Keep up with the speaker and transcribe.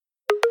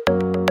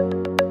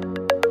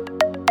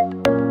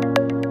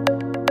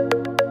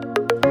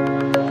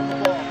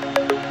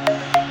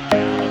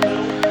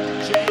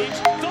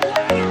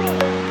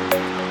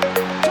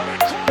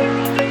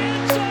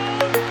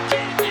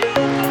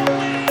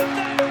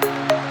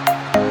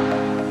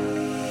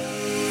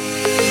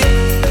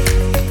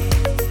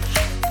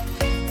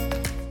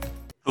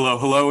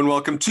Hello, and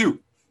welcome to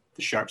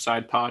the Sharp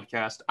Side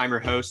Podcast. I'm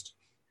your host,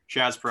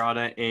 Chaz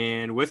Parada,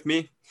 and with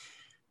me,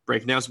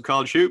 breaking down some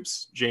college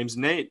hoops, James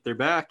and Nate. They're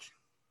back.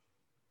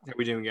 How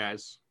we doing,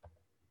 guys?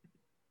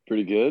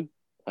 Pretty good.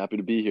 Happy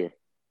to be here.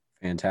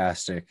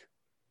 Fantastic.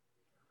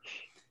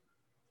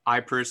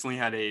 I personally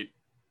had a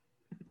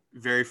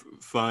very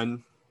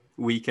fun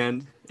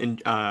weekend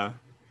and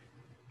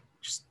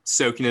just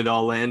soaking it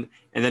all in.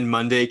 And then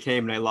Monday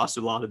came and I lost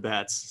a lot of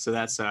bets, so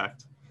that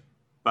sucked.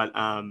 But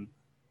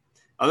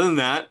other than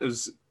that, it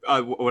was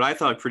what I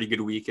thought a pretty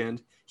good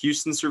weekend.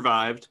 Houston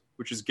survived,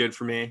 which is good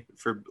for me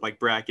for like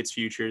brackets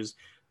futures.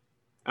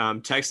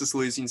 Texas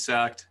losing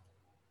sucked.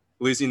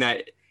 Losing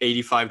that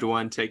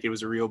 85-1 ticket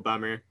was a real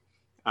bummer.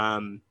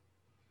 I'm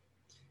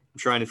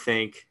trying to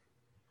think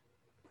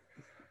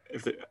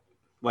if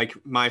like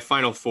my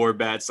final four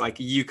bets, like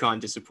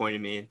UConn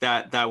disappointed me.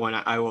 That one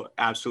I will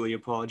absolutely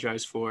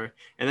apologize for.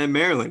 And then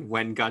Maryland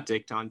went and got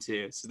dicked on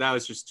too. So that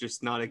was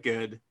just not a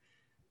good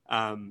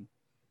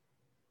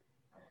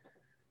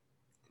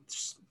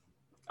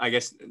I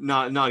guess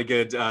not a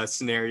good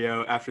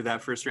scenario after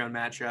that first round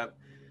matchup.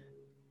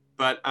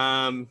 But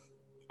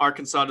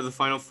Arkansas to the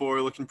Final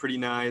Four looking pretty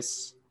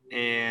nice.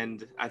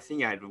 And I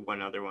think I had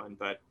one other one,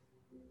 but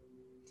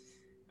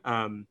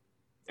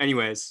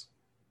anyways,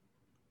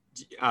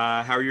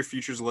 how are your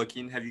futures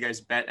looking? Have you guys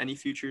bet any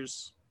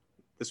futures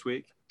this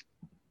week?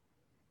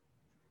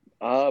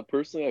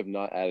 Personally, I've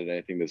not added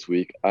anything this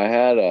week. I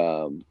have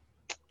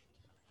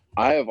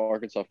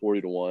Arkansas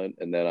 40-1,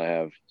 and then I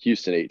have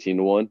Houston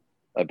 18-1.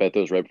 I bet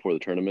those right before the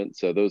tournament,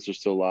 so those are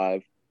still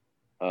live.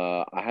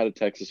 I had a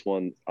Texas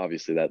one.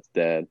 Obviously, that's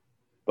dead,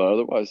 but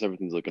otherwise,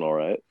 everything's looking all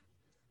right.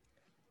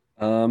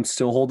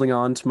 Still holding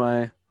on to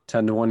my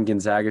 10-1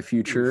 Gonzaga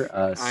future.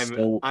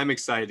 I'm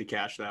excited to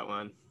cash that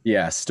one.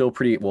 Yeah, still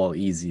pretty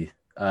easy.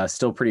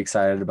 Still pretty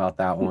excited about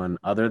that one.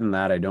 Other than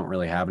that, I don't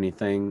really have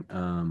anything.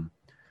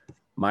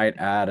 Might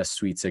add a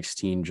Sweet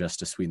 16 just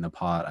to sweeten the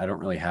pot. I don't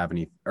really have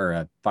any, or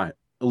a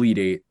Elite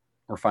 8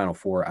 or Final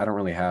Four. I don't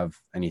really have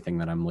anything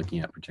that I'm looking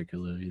at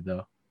particularly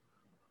though.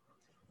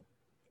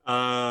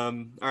 All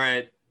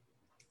right.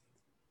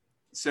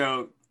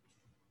 So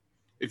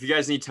if you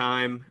guys need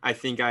time, I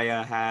think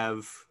I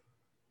have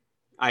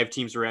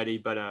teams ready,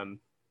 but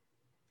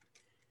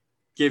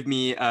give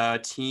me a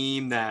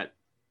team that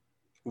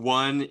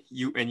won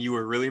you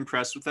were really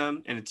impressed with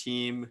them, and a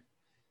team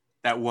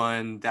that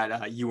won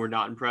that you were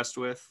not impressed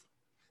with.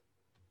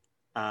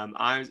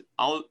 I'll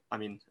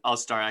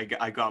start.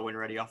 I got one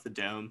ready off the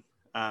dome.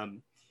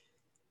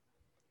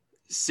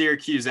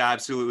 Syracuse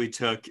absolutely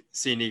took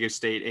San Diego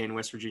State and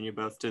West Virginia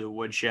both to the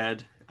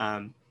woodshed.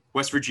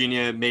 West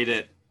Virginia made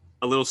it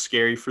a little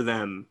scary for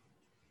them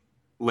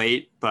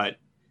late, but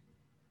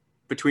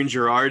between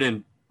Gerard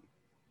and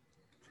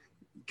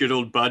good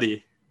old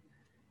Buddy,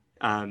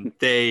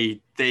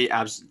 they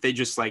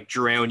just like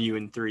drown you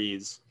in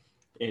threes.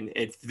 And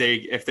if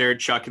they're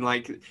chucking,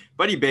 like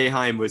Buddy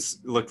Boeheim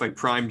looked like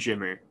prime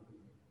Jimmer.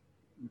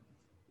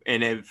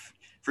 And if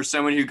for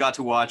someone who got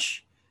to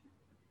watch,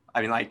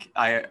 I mean, like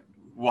I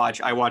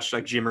watched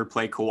like Jimmer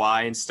play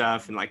Kawhi and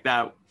stuff, and like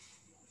that,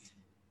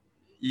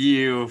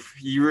 you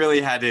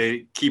really had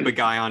to keep a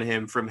guy on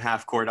him from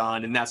half court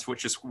on, and that's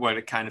what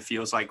it kind of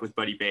feels like with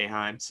Buddy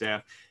Boeheim. So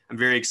I'm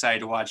very excited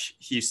to watch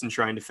Houston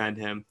try and defend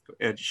him.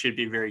 It should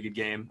be a very good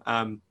game.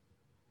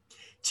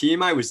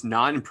 Team I was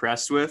not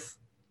impressed with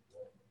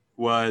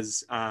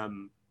was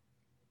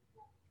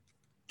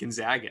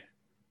Gonzaga.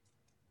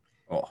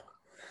 Oh,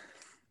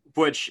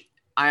 which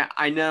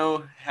I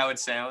know how it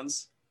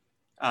sounds,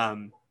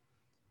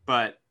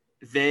 but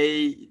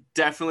they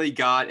definitely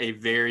got a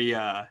very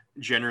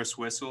generous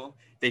whistle.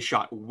 They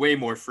shot way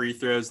more free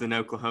throws than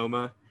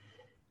Oklahoma,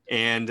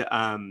 and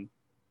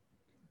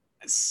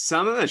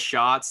some of the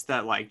shots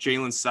that like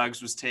Jalen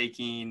Suggs was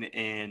taking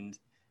and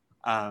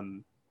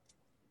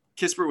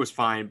Kispert was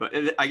fine, but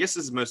I guess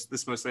this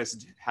mostly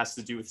has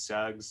to do with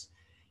Suggs.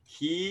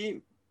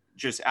 He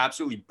just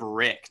absolutely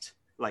bricked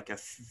like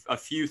a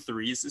few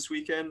threes this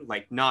weekend.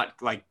 Like not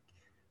like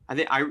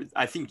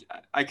I think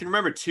I can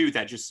remember two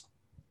that just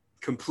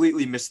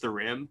completely missed the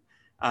rim.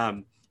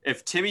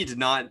 If Timmy did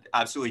not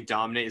absolutely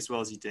dominate as well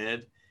as he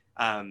did,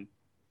 and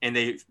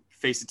they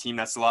face a team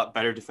that's a lot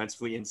better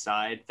defensively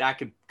inside, that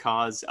could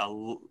cause a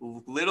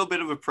little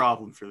bit of a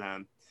problem for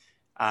them.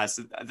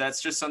 So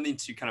that's just something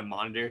to kind of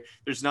monitor.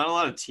 There's not a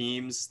lot of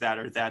teams that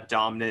are that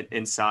dominant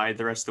inside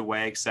the rest of the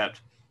way,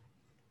 except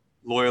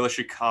Loyola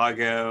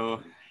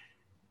Chicago,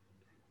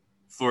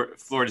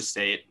 Florida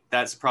State.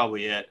 That's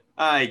probably it.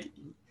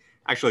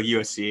 Actually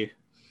USC,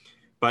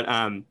 but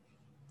I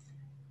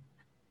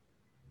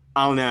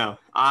don't know.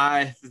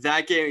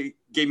 That game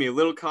gave me a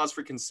little cause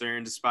for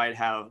concern, despite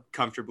how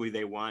comfortably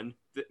they won.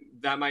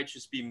 That might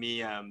just be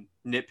me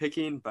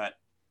nitpicking, but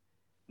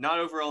not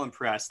overall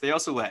impressed. They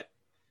also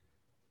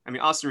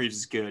Austin Reeves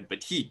is good,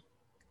 but he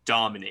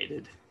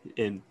dominated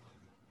and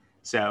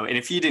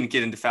if he didn't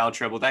get into foul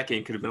trouble, that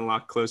game could have been a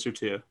lot closer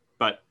too.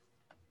 But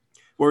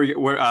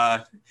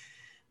we're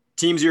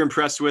teams you're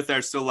impressed with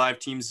are still live.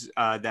 Teams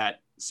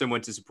that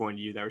somewhat disappointed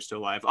you that were still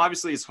alive.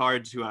 Obviously, it's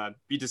hard to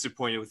be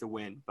disappointed with a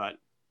win, but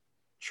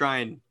try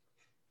and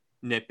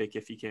nitpick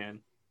if you can.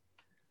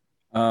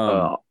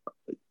 Go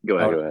ahead.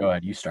 Go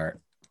ahead. You start.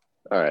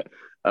 All right.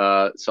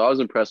 So I was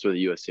impressed with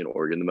USC and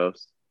Oregon the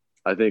most.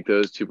 I think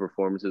those two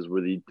performances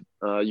were you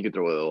could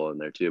throw Illinois in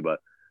there too, but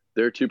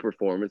their two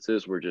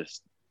performances were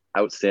just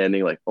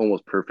outstanding, like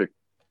almost perfect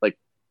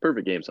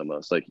games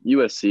almost. Like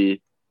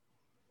USC,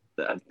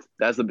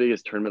 that's the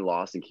biggest tournament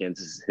loss in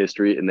Kansas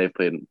history, and they've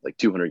played like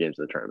 200 games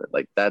in the tournament.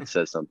 Like that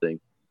says something.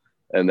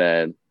 And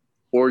then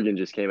Oregon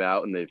just came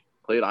out and they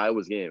played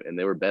Iowa's game, and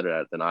they were better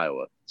at it than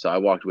Iowa. So I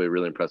walked away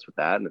really impressed with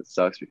that, and it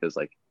sucks because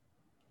like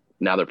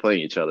now they're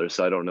playing each other,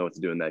 so I don't know what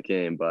to do in that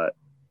game. But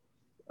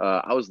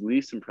I was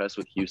least impressed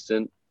with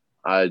Houston.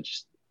 I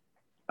just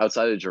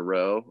outside of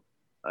Giroux,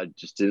 I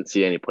just didn't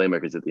see any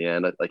playmakers at the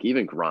end. Like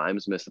even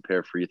Grimes missed a pair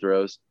of free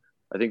throws.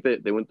 I think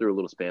they went through a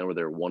little span where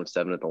they were 1 of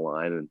 7 at the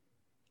line, and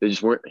they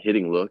just weren't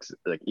hitting looks,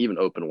 like even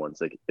open ones.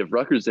 Like if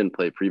Rutgers didn't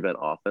play prevent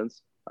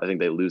offense, I think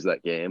they lose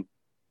that game.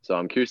 So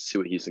I'm curious to see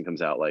what Houston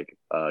comes out like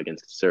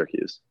against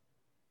Syracuse.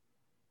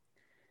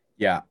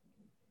 Yeah,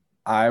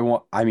 I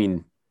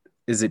mean,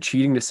 is it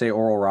cheating to say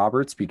Oral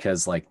Roberts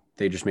because like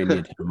they just made me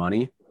a ton of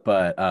money?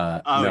 But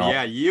no.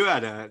 Yeah, you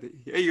had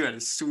a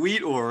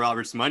sweet Oral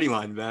Roberts money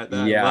line bet.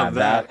 Yeah, I love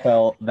that.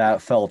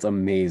 that felt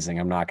amazing.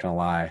 I'm not gonna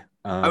lie.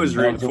 I was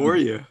rooting for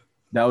you.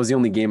 That was the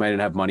only game I didn't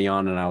have money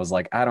on, and I was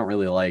like, I don't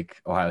really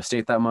like Ohio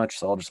State that much,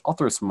 so I'll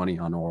throw some money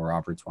on Oral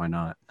Roberts. Why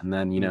not? And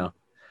then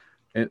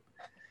it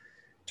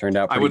turned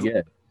out pretty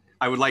good.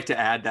 I would like to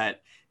add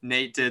that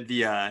Nate did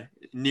the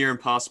near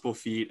impossible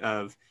feat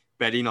of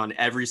betting on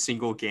every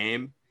single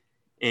game,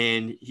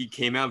 and he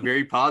came out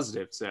very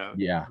positive. So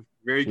yeah,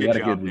 very good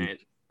job,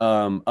 Nate.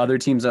 Other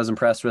teams I was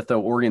impressed with,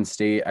 though, Oregon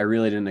State, I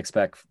really didn't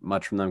expect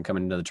much from them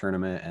coming into the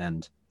tournament,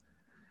 and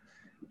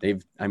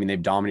they've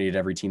dominated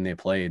every team they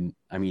played.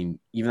 I mean,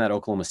 even that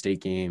Oklahoma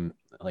State game,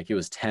 like it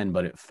was 10,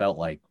 but it felt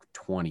like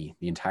 20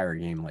 the entire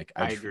game. Like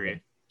I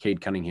agree.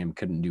 Cade Cunningham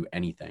couldn't do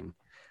anything.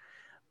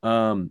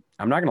 I'm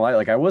not gonna lie,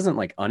 like I wasn't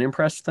like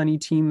unimpressed with any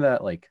team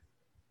that like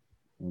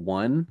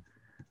won.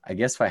 I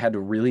guess if I had to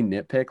really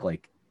nitpick,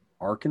 like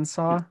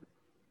Arkansas,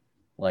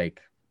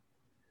 like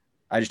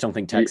I just don't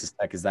think Texas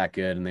Tech is that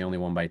good, and they only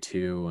won by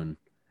 2, and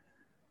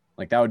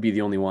like that would be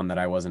the only one that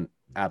I wasn't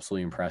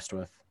absolutely impressed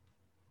with.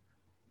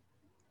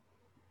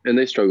 And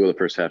they struggled the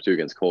first half too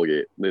against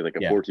Colgate. They had like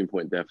a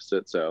 14-point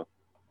deficit, so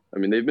I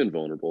mean they've been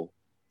vulnerable.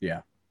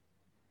 Yeah.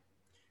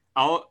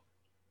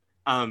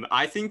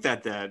 I think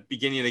that the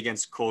beginning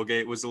against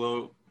Colgate was a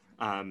little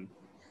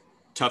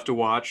tough to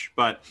watch,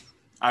 but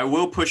I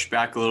will push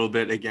back a little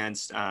bit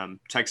against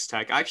Texas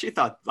Tech. I actually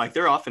thought like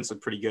their offense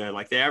looked pretty good.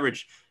 Like they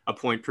average a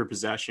point per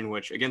possession,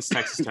 which against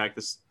Texas Tech,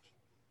 this is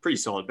pretty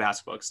solid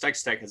basketball because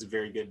Texas Tech has a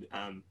very good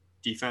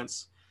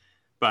defense.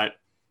 But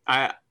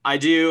I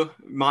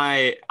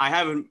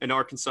have an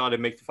Arkansas to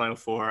make the Final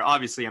Four.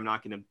 Obviously, I'm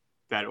not going to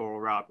bet Oral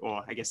Roberts.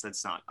 Well, I guess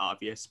that's not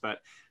obvious, but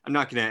I'm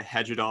not going to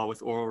hedge it all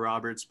with Oral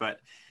Roberts. But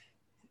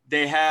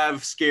they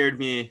have scared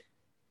me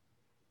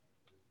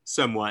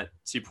somewhat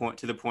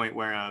to the point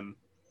where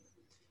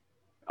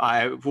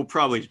I will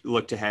probably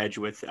look to hedge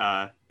with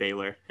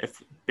Baylor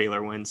if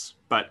Baylor wins.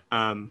 But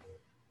trying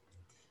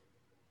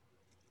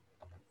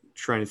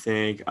to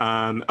think.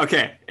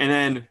 Okay, and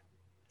then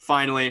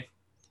finally,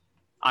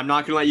 I'm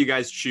not going to let you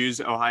guys choose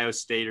Ohio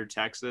State or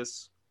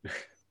Texas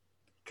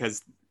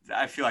because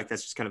I feel like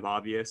that's just kind of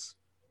obvious.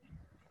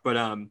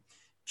 But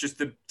just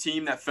the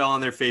team that fell on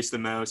their face the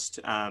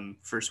most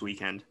first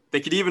weekend. They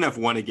could even have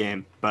won a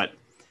game, but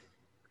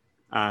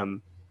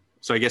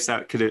so I guess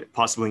that could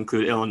possibly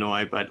include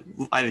Illinois, but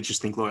I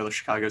just think Loyola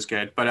Chicago's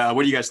good. But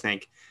what do you guys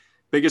think?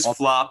 Biggest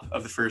flop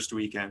of the first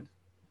weekend?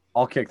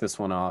 I'll kick this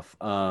one off.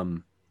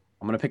 I'm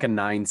going to pick a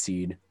 9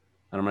 seed.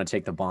 And I'm going to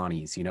take the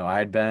Bonnies. You know, I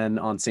had been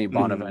on St.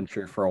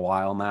 Bonaventure for a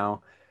while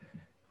now,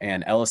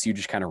 and LSU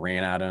just kind of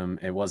ran at them.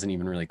 It wasn't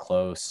even really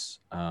close.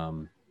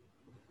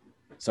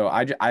 So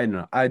I don't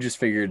know. I just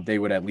figured they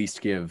would at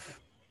least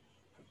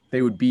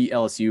they would beat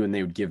LSU and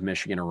they would give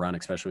Michigan a run,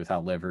 especially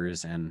without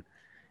Livers. And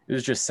it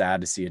was just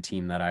sad to see a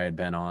team that I had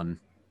been on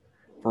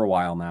for a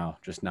while now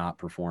just not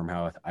perform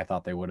how I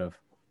thought they would have.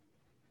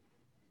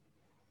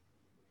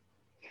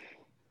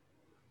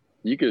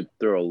 You could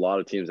throw a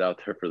lot of teams out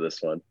there for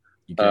this one.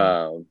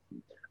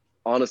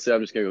 Honestly,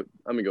 I'm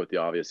gonna go with the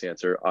obvious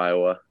answer,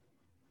 Iowa.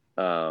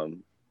 That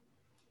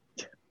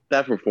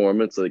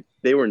performance, like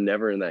they were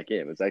never in that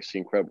game. It's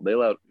actually incredible. They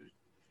allowed,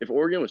 if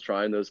Oregon was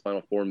trying those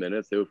final 4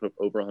 minutes, they would put up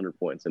over 100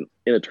 points in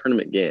a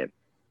tournament game.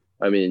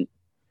 I mean,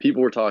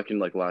 people were talking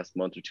like last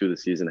month or 2 of the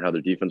season how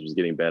their defense was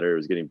getting better. It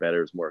was getting better.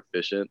 It was more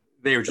efficient.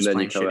 They were just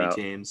playing shitty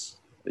teams.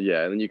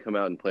 Yeah, and then you come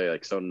out and play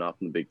like so not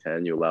from the Big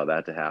Ten. You allow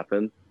that to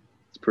happen.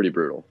 It's pretty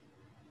brutal.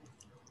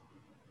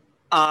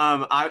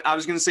 I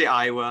was going to say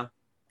Iowa.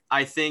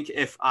 I think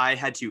if I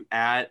had to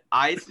add,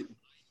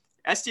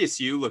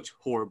 SDSU looked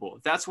horrible.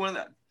 That's one of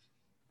the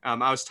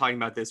I was talking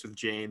about this with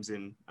James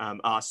and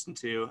Austin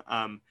too.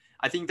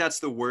 I think that's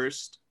the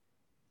worst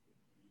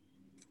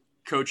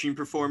coaching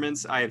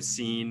performance I have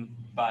seen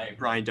by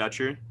Brian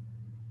Dutcher.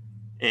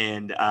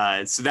 And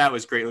so that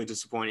was greatly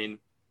disappointing.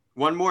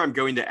 One more I'm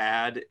going to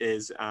add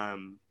is I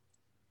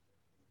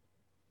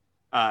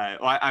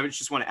would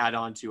just want to add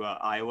on to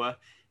Iowa.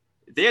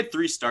 They had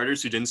 3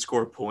 starters who didn't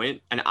score a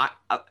point, and I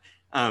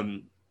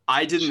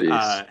didn't.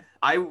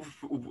 I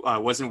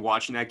wasn't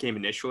watching that game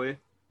initially.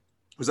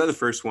 Was that the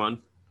first morning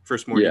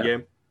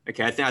game?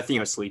 Okay, I think I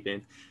was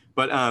sleeping,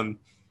 but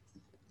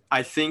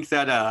I think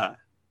that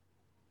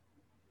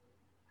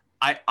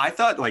I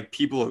thought like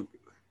people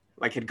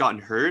like had gotten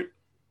hurt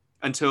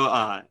until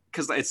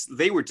because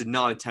they did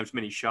not attempt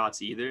many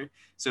shots either.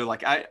 So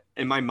like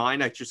in my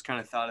mind I just kind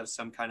of thought of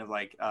some kind of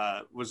like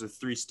was it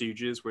Three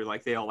Stooges where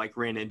like they all like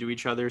ran into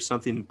each other or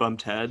something and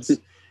bumped heads.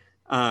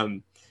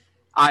 I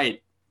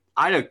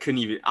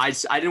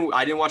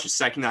didn't watch a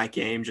second of that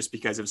game just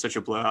because it was such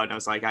a blowout, and I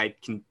was like, I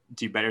can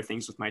do better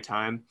things with my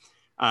time.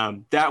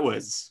 That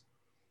was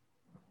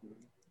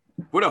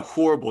what a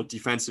horrible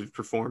defensive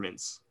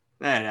performance.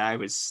 I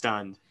was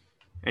stunned.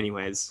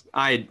 Anyways,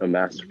 a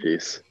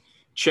masterpiece.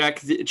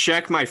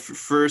 Check my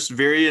first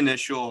very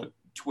initial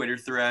Twitter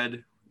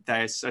thread that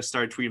I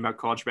started tweeting about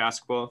college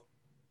basketball.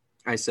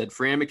 I said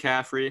Fran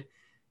McCaffrey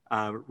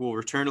will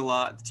return a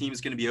lot. The team is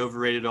going to be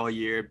overrated all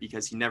year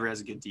because he never has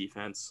a good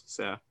defense.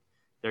 So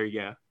there you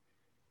go.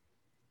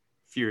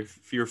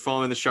 If you're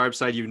following the sharp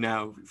side, you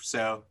know.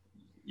 So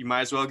you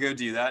might as well go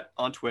do that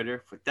on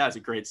Twitter. But that's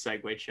a great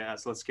segue,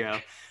 Chaz. Let's go.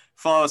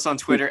 Follow us on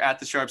Twitter at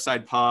the Sharp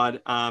Side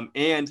Pod,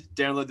 and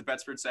download the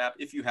BetSports app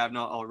if you have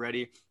not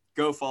already.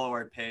 Go follow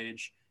our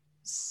page.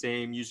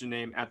 Same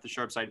username at the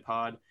Sharp Side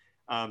Pod.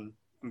 I'm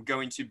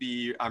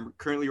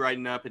currently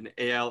writing up an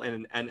AL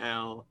and an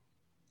NL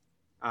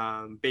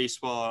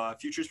baseball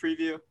futures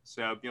preview.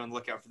 So be on the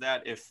lookout for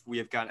that. If we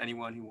have got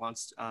anyone who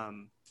wants a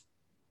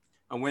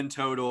win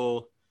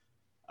total,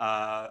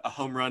 a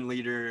home run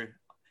leader,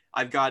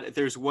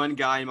 there's one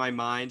guy in my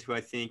mind who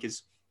I think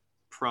is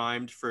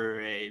primed for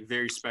a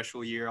very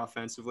special year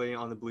offensively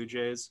on the Blue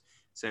Jays.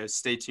 So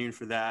stay tuned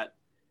for that.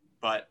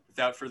 But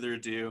without further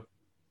ado,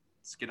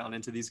 let's get on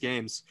into these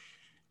games.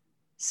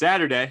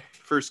 Saturday,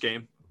 first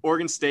game,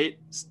 Oregon State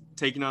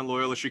taking on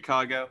Loyola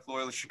Chicago.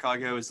 Loyola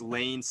Chicago is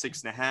laying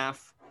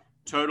 6.5.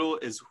 Total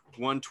is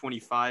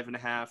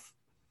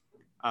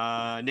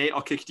 125.5. Nate,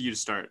 I'll kick it to you to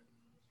start.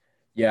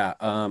 Yeah,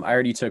 I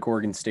already took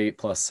Oregon State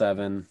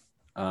 +7.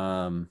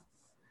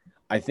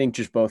 I think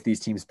just both these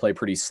teams play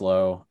pretty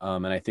slow,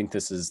 and I think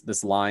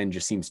this line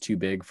just seems too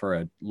big for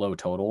a low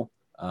total.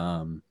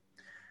 And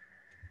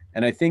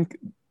I think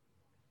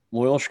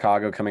Loyola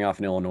Chicago coming off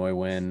an Illinois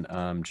win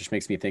just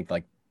makes me think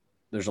like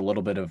there's a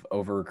little bit of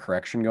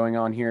overcorrection going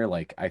on here.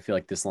 Like I feel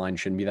like this line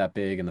shouldn't be that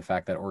big, and the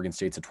fact that Oregon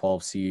State's a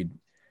 12 seed,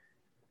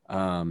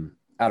 I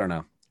don't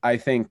know. I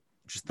think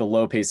just the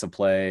low pace of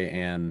play,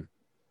 and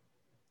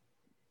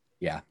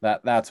yeah,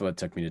 that's what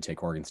took me to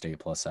take Oregon State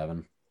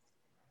 +7.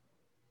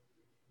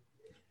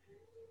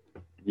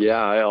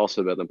 Yeah, I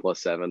also bet them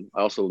 +7. I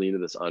also lean to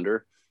this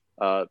under.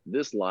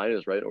 This line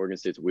is right in Oregon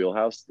State's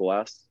wheelhouse. The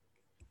last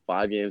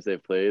 5 games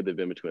they've played, they've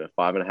been between a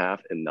 5.5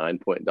 and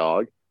 9-point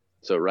dog.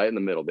 So right in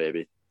the middle,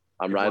 baby.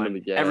 I'm riding them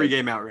again. Every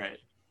game outright.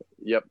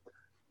 Yep.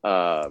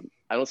 I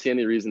don't see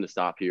any reason to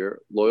stop here.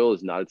 Loyola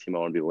is not a team I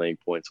want to be laying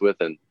points with.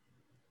 And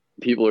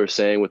people are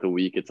saying with a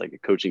week, it's like a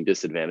coaching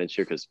disadvantage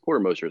here because Porter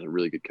Moser is a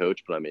really good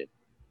coach. But I mean,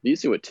 do you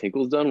see what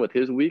Tinkle's done with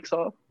his weeks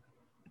off?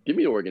 Give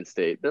me Oregon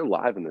State. They're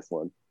live in this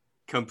one.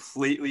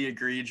 Completely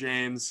agree,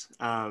 James.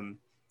 Might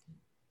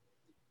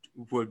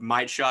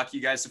shock you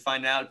guys to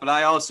find out, but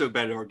I also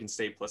bet Oregon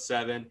State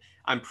 +7.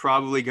 I'm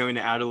probably going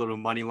to add a little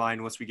money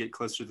line once we get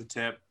closer to the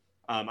tip,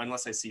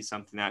 unless I see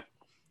something that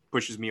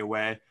pushes me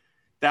away.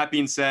 That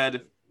being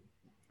said,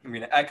 I'm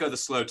going to echo the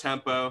slow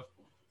tempo.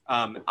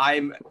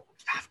 I've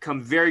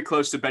come very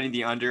close to betting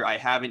the under. I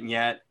haven't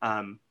yet.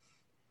 I'm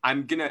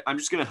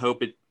just gonna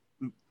hope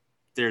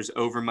there's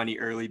over money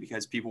early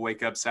because people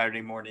wake up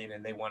Saturday morning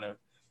and a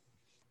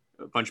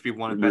bunch of people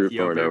want to bet the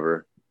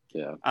over.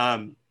 Yeah.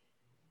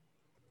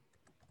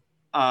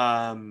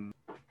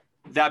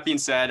 That being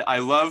said, I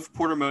love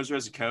Porter Moser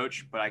as a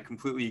coach, but I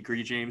completely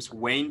agree, James.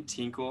 Wayne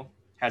Tinkle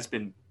has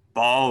been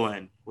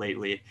balling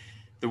lately.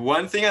 The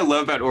one thing I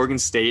love about Oregon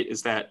State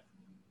is that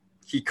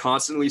he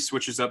constantly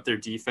switches up their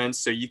defense.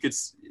 So you can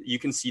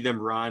see them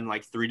run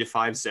like 3 to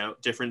 5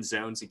 different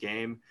zones a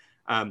game.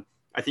 I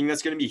think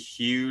that's going to be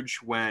huge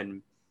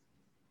when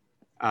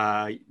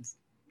you're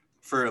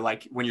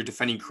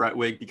defending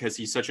Krutwig because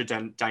he's such a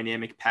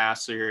dynamic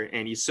passer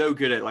and he's so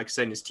good at like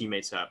setting his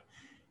teammates up.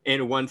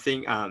 And one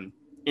thing,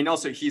 and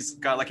also he's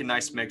got like a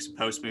nice mix of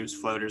post moves,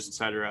 floaters,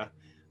 etc.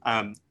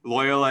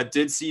 Loyola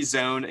did see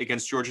zone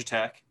against Georgia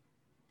Tech.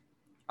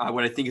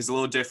 What I think is a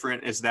little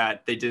different is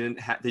that they don't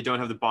have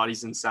the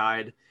bodies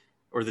inside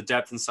or the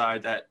depth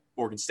inside that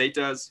Oregon State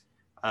does.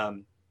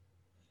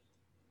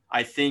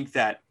 I think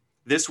that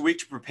this week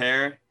to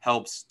prepare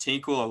helps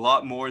Tinkle a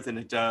lot more than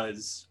it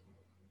does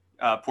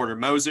Porter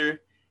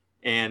Moser.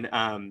 And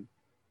on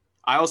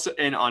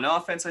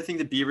offense, I think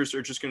the Beavers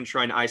are just going to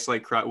try and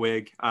isolate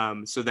Krutwig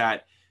so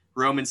that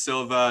Roman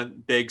Silva,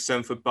 big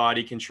 7-foot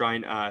body, can try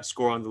and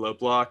score on the low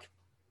block.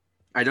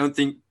 I don't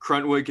think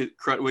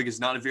Krutwig is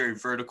not a very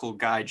vertical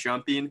guy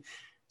jumping,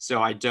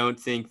 so I don't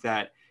think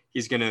that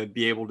he's going to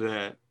be able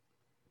to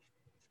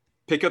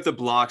pick up the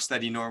blocks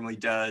that he normally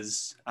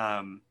does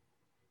on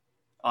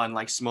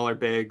like smaller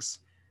bigs.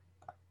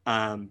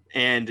 And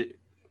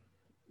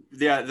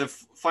the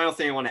final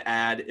thing I want to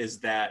add is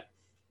that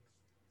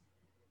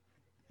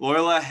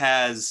Loyola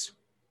has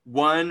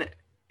one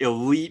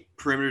elite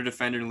perimeter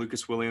defender in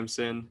Lucas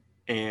Williamson,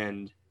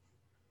 and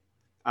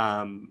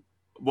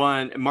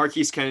one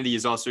Marquise Kennedy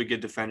is also a good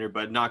defender,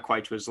 but not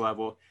quite to his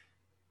level.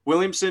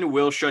 Williamson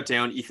will shut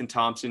down Ethan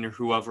Thompson or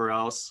whoever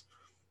else.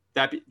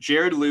 That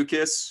Jared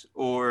Lucas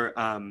or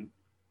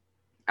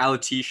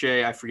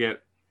Alatiche, I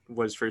forget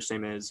what his first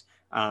name is.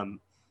 I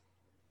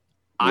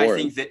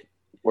think that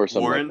or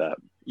something Warren, like that.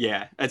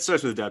 Yeah, it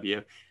starts with a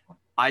W.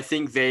 I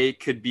think they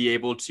could be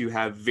able to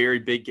have very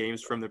big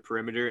games from the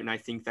perimeter, and I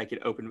think that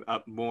could open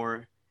up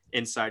more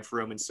inside for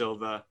Roman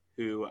Silva,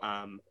 who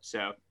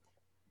so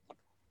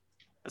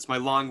that's my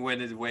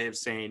long-winded way of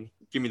saying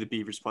give me the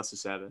Beavers plus a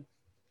 7.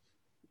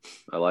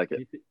 I like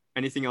it.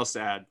 Anything else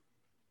to add?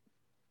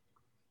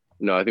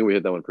 No, I think we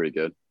hit that one pretty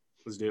good.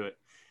 Let's do it.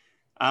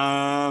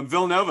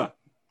 Villanova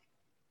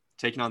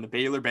taking on the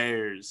Baylor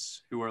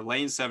Bears, who are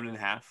laying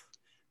 7.5.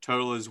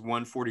 Total is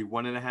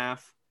 141.5.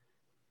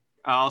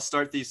 I'll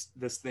start this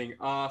thing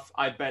off.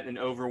 I bet an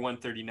over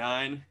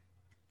 139.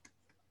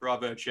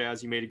 Bravo,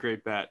 Chaz. You made a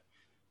great bet.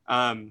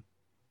 I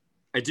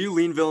do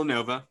lean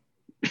Villanova.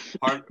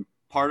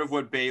 Part of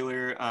what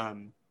Baylor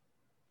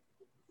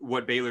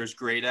is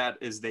great at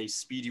is they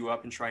speed you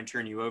up and try and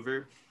turn you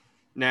over.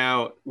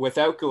 Now,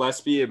 without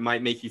Gillespie, it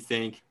might make you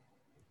think,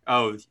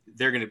 oh,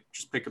 they're going to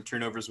just pick up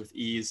turnovers with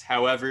ease.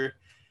 However,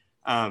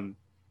 while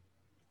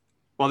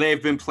they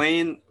have been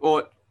playing,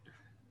 I'm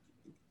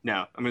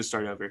going to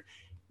start over.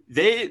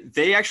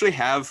 They actually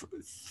have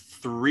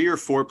 3 or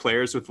 4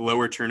 players with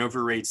lower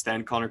turnover rates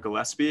than Connor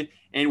Gillespie,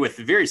 and with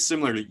very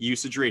similar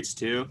usage rates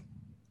too.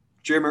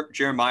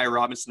 Jeremiah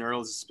Robinson Earl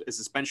is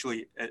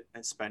essentially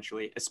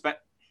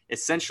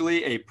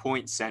a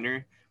point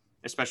center,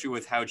 especially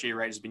with how Jay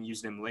Wright has been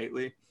using him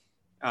lately.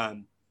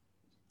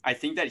 I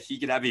think that he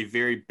could have a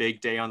very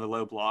big day on the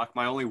low block.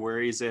 My only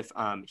worry is if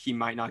he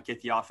might not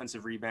get the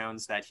offensive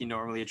rebounds that he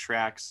normally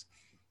attracts,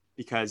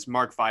 because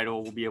Mark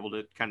Vidal will be able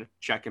to kind of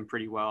check him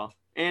pretty well.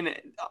 And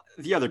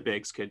the other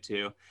bigs could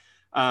too.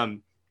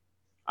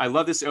 I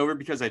love this over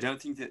because I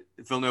don't think that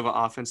Villanova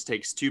offense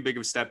takes too big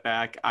of a step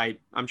back. I'm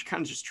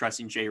kind of just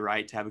trusting Jay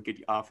Wright to have a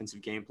good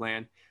offensive game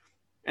plan.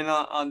 And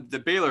on the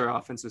Baylor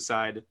offensive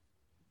side,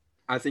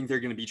 I think they're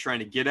going to be trying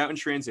to get out in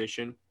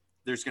transition.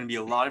 There's going to be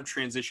a lot of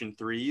transition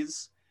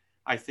threes.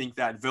 I think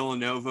that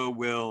Villanova,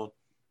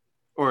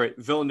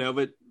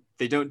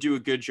 they don't do a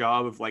good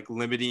job of like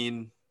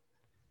limiting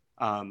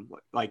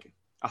like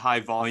a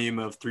high volume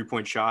of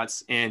 3-point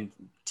shots, and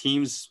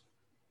teams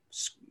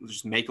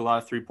just make a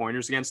lot of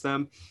 3-pointers against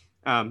them.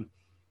 I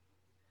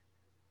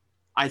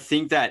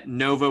think that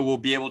Nova will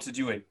be able to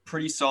do a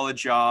pretty solid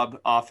job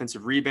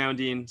offensive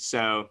rebounding.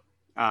 So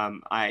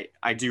I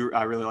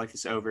really like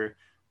this over.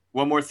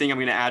 One more thing I'm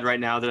going to add right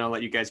now, then I'll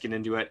let you guys get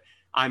into it.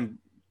 I'm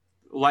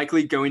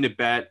likely going to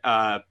bet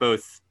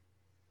both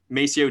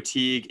Maceo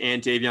Teague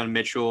and Davion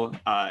Mitchell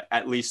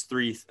at least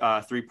 3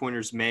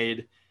 3-pointers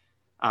made.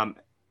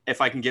 If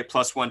I can get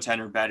plus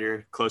 110 or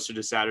better closer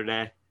to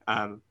Saturday.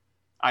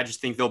 I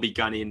just think they'll be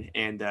gunning,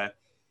 and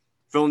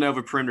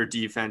Villanova perimeter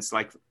defense,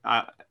 like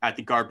at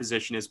the guard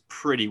position, is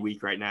pretty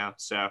weak right now.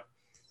 So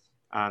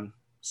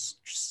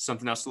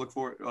something else to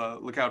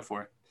look out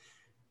for.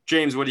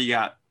 James, what do you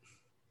got?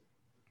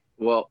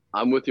 Well,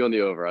 I'm with you on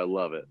the over. I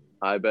love it.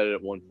 I bet it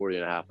at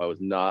 140.5. I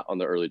was not on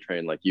the early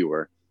train like you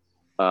were.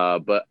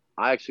 But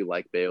I actually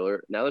like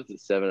Baylor. Now that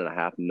it's at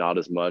 7.5, not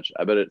as much.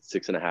 I bet it at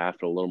 6.5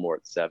 and a little more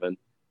at 7.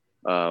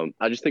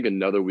 I just think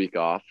another week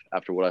off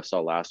after what I saw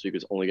last week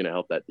is only going to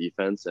help that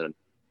defense. And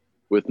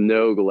with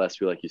no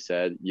Gillespie, like you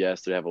said,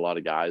 yes, they have a lot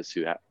of guys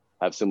who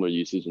have similar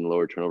usage and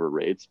lower turnover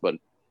rates, but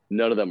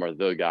none of them are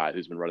the guy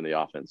who's been running the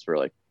offense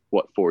for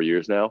 4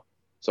 years now.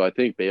 So I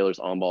think Baylor's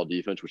on-ball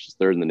defense, which is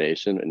 3rd in the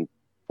nation and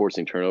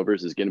forcing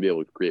turnovers, is going to be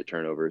able to create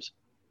turnovers,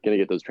 going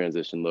to get those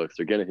transition looks.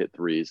 They're going to hit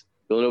threes.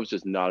 Villanova's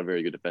just not a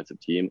very good defensive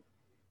team,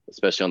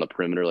 especially on the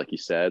perimeter, like you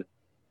said.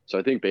 So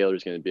I think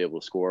Baylor's going to be able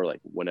to score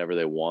whenever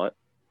they want.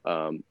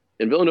 And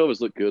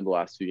Villanova's looked good the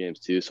last 2 games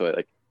too. So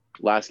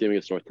last game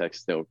against North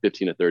Texas,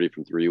 15 to 30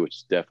 from 3, which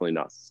is definitely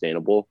not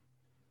sustainable.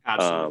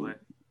 Absolutely.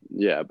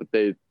 Yeah, but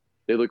they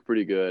look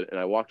pretty good. And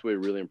I walked away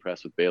really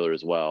impressed with Baylor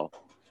as well.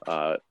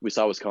 We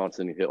saw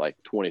Wisconsin hit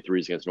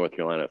 23s against North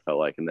Carolina, it felt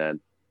like. And then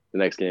the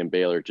next game,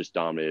 Baylor just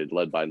dominated,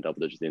 led by double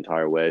digits the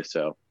entire way.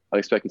 So I'm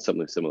expecting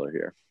something similar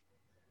here.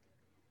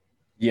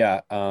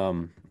 Yeah,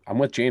 I'm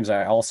with James.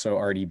 I also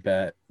already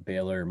bet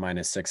Baylor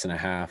minus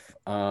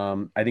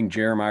 6.5. I think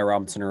Jeremiah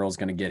Robinson Earl is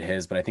going to get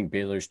his, but I think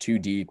Baylor's too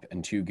deep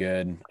and too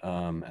good,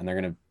 and they're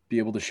going to be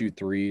able to shoot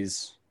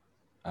threes,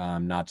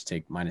 not to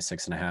take minus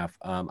 6.5.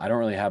 I don't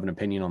really have an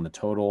opinion on the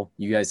total.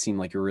 You guys seem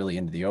like you're really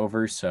into the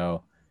over,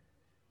 so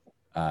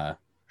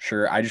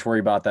Sure, I just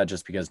worry about that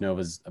just because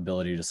Nova's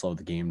ability to slow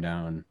the game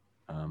down.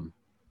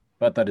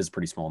 But that is a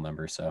pretty small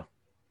number, so.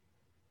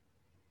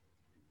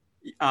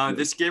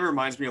 This game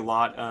reminds me a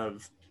lot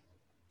of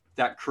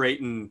that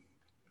Creighton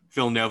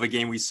Villanova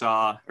game we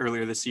saw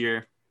earlier this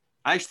year.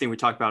 I actually think we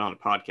talked about it on a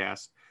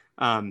podcast.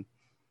 And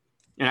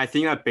I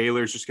think that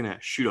Baylor's just going to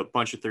shoot a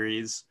bunch of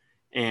threes.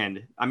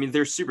 And I mean,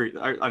 they're super.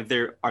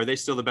 Are they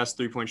still the best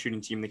 3-point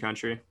shooting team in the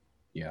country?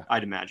 Yeah,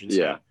 I'd imagine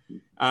so.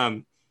 Yeah.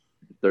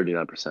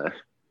 39%.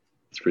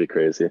 It's pretty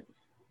crazy.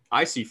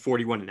 I see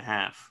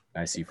 41.5.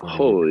 I see 41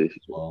 Holy as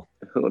well.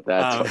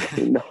 That's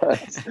fucking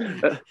nuts.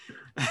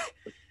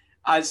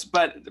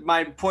 But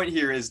my point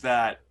here is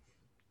that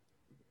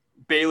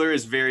Baylor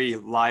is very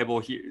liable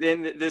here.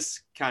 And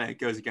this kind of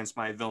goes against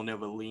my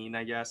Villanova lean,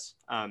 I guess.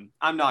 I'm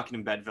not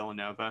going to bet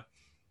Villanova.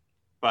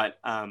 But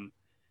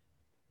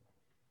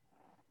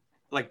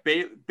like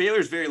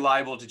Baylor's very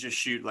liable to just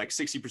shoot like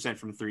 60%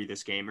 from three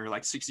this game, or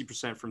like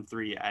 60% from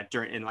three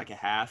in like a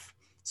half.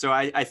 So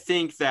I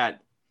think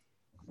that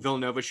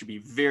Villanova should be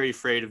very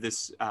afraid of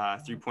this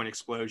 3-point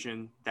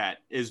explosion that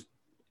is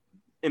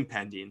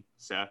impending.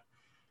 So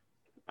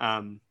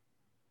one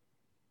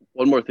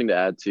more thing to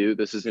add too.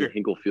 This is in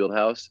Hinkle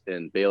Fieldhouse,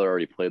 and Baylor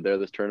already played there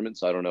this tournament,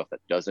 so I don't know if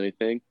that does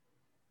anything,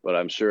 but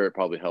I'm sure it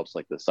probably helps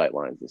like the sight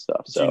lines and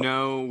stuff. So do you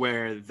know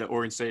where the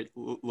Oregon State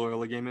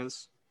Loyola game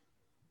is?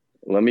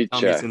 Let me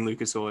check. It's in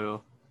Lucas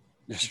Oil.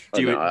 Do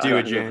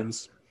it,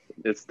 James.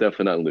 It's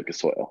definitely not in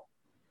Lucas Oil.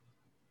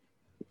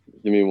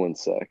 Give me 1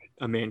 sec.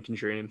 A man can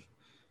dream.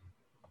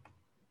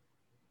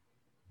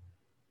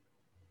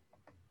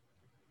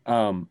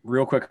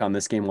 Real quick on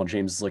this game while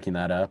James is looking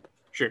that up.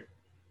 Sure.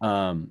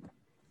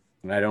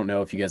 And I don't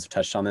know if you guys have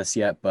touched on this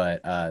yet,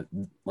 but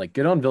like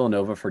good on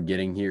Villanova for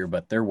getting here,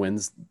 but their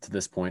wins to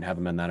this point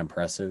haven't been that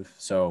impressive.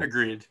 So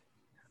agreed.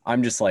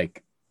 I'm just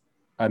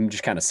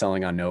kind of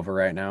selling on Nova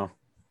right now.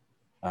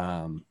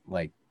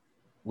 Like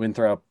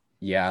Winthrop,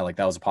 yeah, like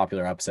that was a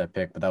popular upset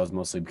pick, but that was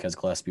mostly because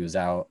Gillespie was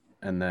out.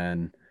 And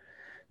then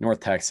North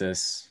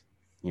Texas,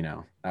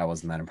 that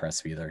wasn't that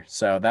impressive either.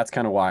 So that's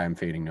kind of why I'm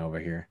fading Nova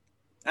here.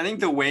 I think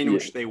the way in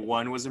which they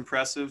won was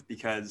impressive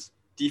because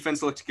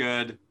defense looked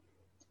good.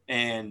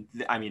 And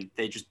I mean,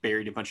 they just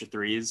buried a bunch of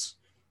threes,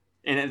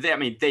 and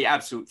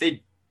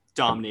they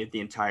dominated the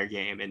entire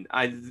game. And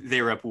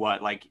they were up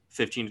like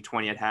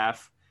 15-20 at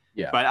half.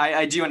 Yeah. But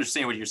I do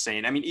understand what you're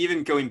saying. I mean,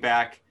 even going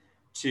back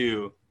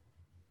to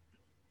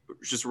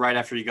just right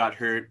after he got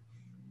hurt,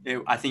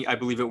 I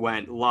believe it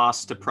went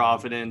lost to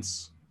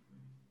Providence,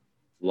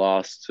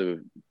 lost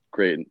to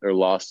Creighton, or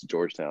lost to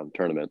Georgetown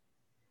tournament.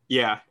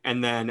 Yeah,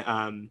 and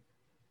then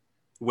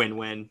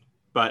win-win.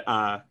 But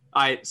I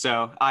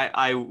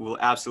will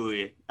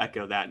absolutely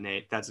echo that,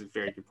 Nate. That's a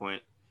very good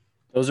point.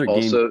 Those are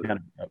also, games.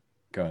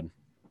 Go ahead.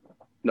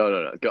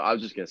 No. I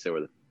was just gonna say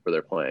where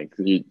they're playing.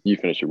 You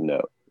finish your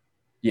note.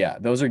 Yeah,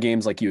 those are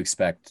games like you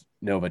expect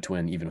Nova to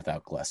win even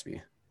without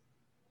Gillespie.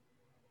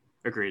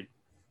 Agreed.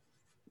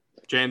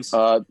 James?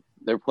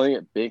 They're playing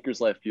at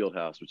Bankers Life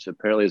Fieldhouse, which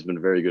apparently has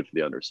been very good for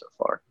the under so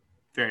far.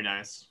 Very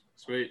nice.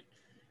 Sweet.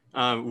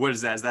 What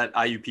is that? Is that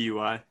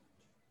IUPUI?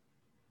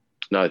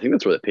 No, I think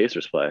that's where the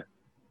Pacers play.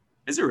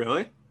 Is it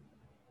really?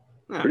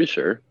 Pretty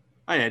sure.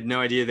 I had no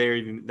idea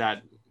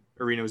that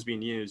arena was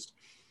being used.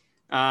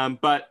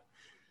 But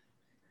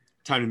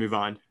time to move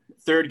on.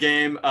 Third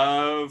game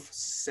of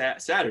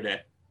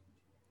Saturday.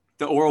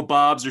 The Oral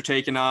Bobs are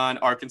taking on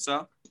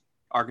Arkansas.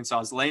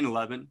 Arkansas is lane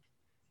 11.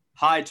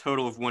 High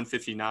total of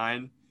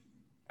 159.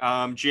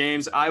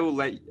 James, I will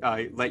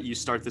let you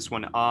start this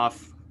one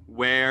off.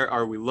 Where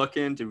are we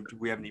looking? Do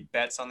we have any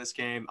bets on this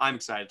game? I'm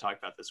excited to talk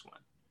about this one.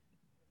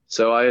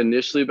 So I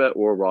initially bet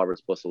Oral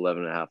Roberts plus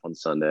 11.5 on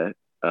Sunday.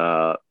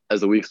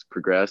 As the weeks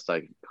progressed, I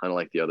kind of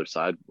like the other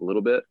side a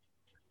little bit,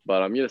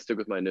 but I'm going to stick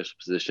with my initial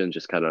position,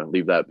 just kind of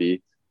leave that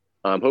be.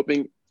 I'm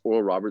hoping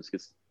Oral Roberts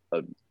gets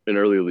an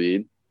early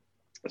lead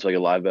so I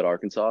can live bet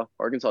Arkansas.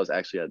 Arkansas has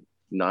actually had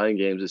 9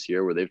 games this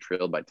year where they've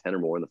trailed by 10 or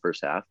more in the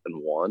first half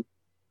and won.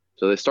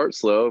 So they start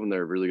slow and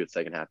they're a really good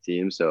second half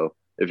team. So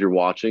if you're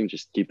watching,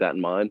 just keep that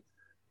in mind.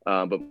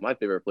 But my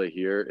favorite play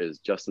here is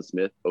Justin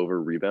Smith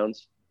over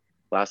rebounds.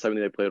 Last time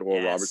they played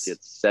Oral Roberts, he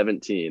had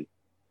 17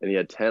 and he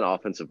had 10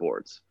 offensive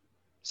boards.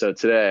 So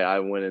today I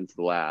went into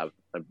the lab.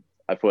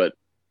 I put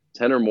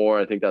 10 or more.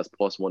 I think that's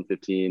plus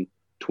 115.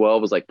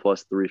 12 is like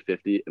plus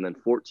 350. And then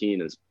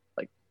 14 is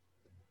like,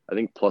 I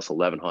think plus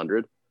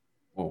 1100.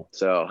 Whoa.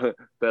 So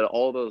bet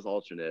all those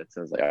alternates.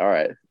 And I was like, all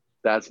right,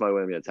 that's my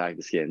way I'm going to attack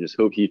this game. Just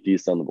hope he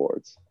feasts on the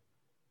boards.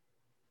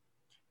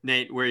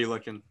 Nate, where are you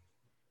looking?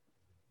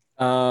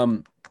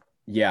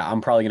 Yeah,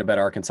 I'm probably going to bet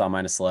Arkansas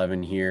minus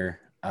 11 here.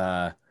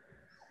 I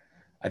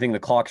think the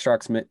clock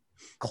strikes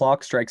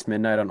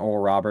midnight on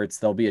Oral Roberts.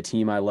 They'll be a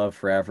team I love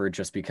forever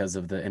just because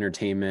of the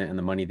entertainment and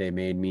the money they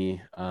made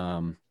me.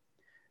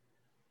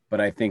 But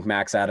I think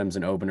Max Adams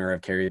and Obener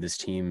have carried this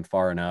team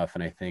far enough,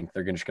 and I think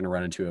they're just going to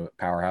run into a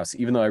powerhouse.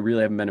 Even though I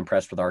really haven't been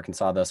impressed with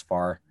Arkansas thus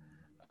far,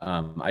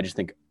 I just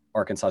think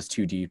Arkansas is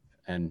too deep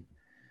and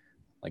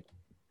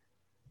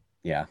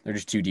they're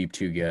just too deep,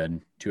 too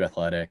good, too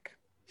athletic.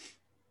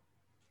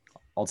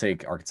 I'll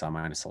take Arkansas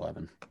minus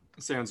 11.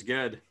 Sounds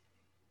good.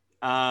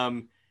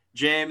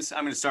 James,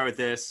 I'm going to start with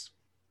this.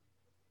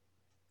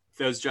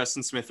 Those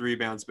Justin Smith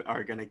rebounds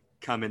are going to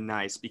come in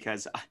nice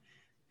because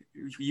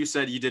you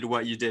said you did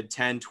what? You did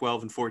 10,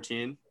 12, and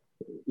 14?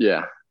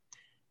 Yeah.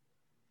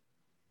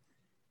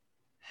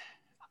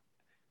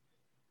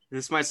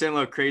 This might sound a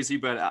little crazy,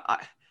 but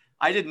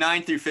I did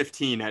 9 through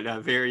 15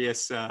 at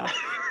various at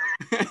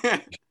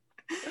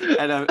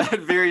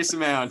various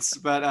amounts.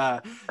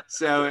 But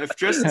so if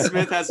Justin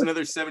Smith has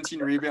another 17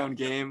 rebound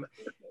game,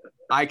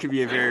 I could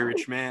be a very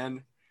rich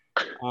man.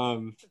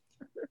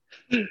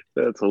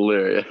 That's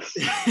hilarious.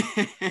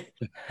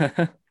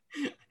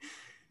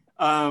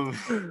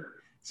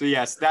 So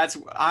yes,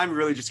 I'm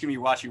really just gonna be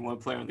watching one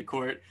player on the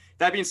court.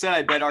 That being said,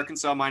 I bet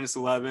Arkansas minus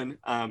 11.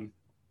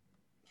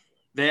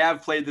 They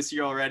have played this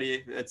year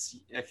already.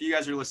 If you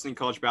guys are listening to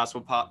college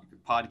basketball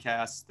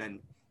podcasts, then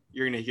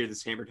you're gonna hear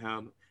this hammered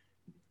home.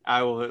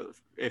 I will.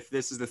 If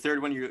this is the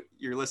third one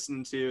you're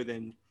listening to,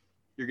 then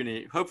you're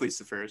gonna. Hopefully, it's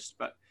the first,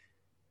 but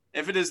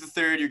if it is the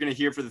third, you're going to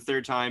hear for the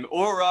third time.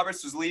 Oral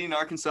Roberts was leading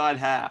Arkansas at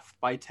half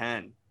by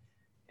 10.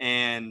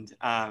 And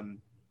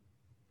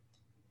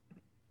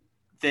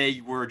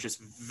they were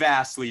just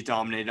vastly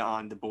dominated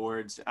on the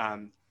boards.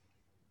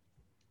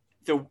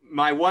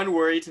 My one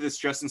worry to this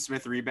Justin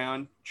Smith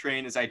rebound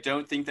train is I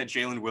don't think that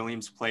Jalen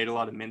Williams played a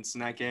lot of minutes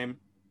in that game.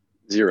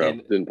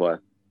 0. Didn't play.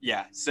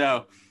 Yeah,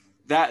 so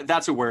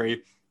that's a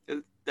worry.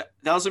 That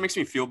also makes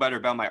me feel better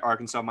about my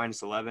Arkansas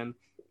minus 11.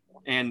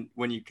 And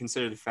when you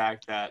consider the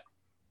fact that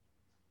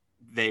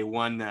they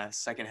won the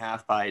second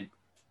half by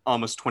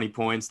almost 20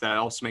 points. That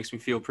also makes me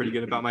feel pretty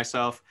good about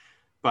myself.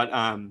 But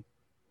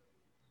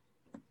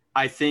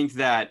I think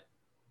that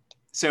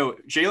so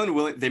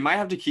they might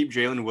have to keep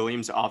Jalen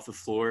Williams off the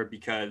floor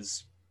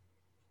because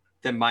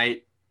they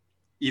might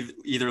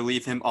either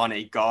leave him on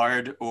a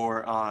guard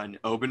or on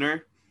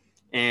Obener.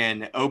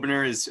 And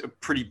Obener is a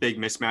pretty big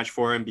mismatch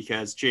for him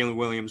because Jalen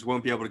Williams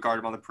won't be able to guard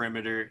him on the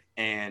perimeter.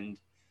 And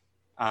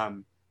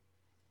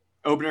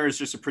Obener is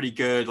just a pretty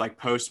good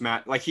post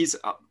match. He's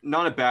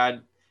not a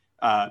bad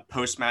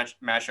post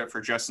matchup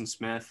for Justin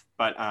Smith,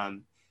 but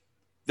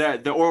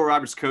the Oral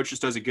Roberts coach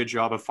just does a good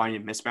job of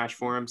finding a mismatch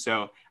for him.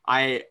 So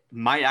I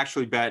might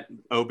actually bet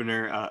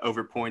Obener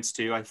over points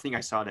too. I think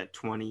I saw it at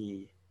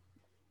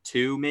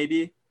 22,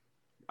 maybe.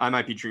 I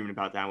might be dreaming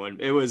about that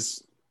one. It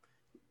was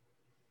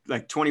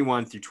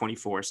 21 through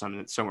 24,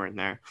 somewhere in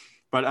there.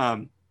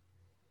 But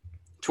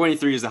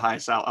 23 is the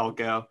highest I'll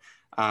go.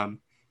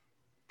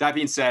 That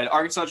being said,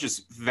 Arkansas is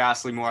just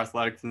vastly more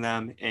athletic than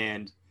them,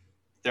 and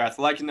they're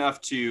athletic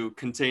enough to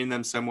contain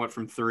them somewhat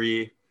from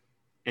three,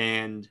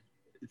 and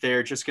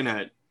they're just going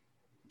to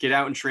get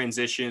out in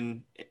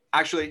transition.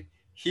 Actually,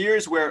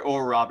 here's where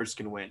Oral Roberts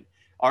can win.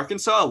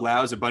 Arkansas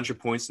allows a bunch of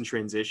points in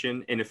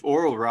transition, and if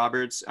Oral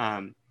Roberts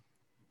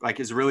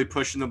is really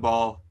pushing the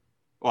ball,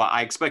 well,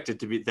 I expect them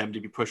to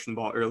be pushing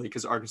the ball early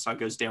because Arkansas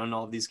goes down in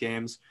all of these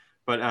games,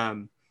 but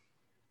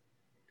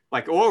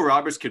Oral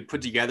Roberts could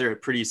put together a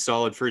pretty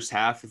solid first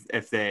half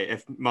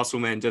if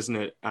Musselman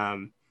doesn't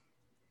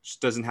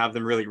have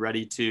them really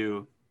ready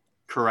to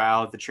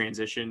corral the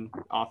transition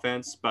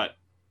offense. But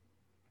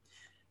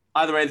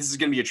either way, this is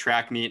going to be a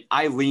track meet.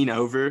 I lean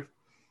over.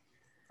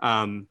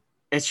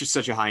 It's just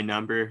such a high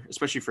number,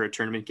 especially for a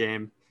tournament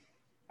game.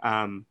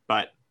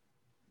 But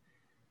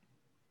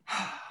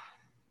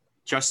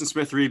Justin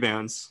Smith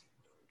rebounds,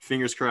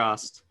 fingers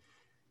crossed.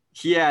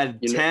 He had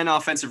 10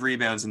 offensive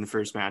rebounds in the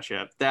first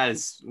matchup. That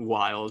is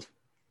wild.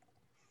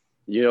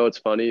 It's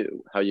funny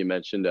how you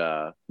mentioned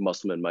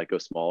Musselman might go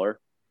smaller.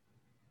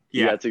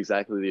 Yeah, that's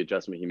exactly the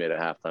adjustment he made at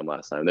halftime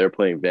last time. They were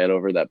playing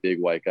Vanover, that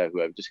big white guy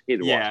who I've just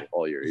hated watching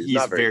all year. He's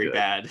not very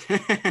bad.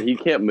 He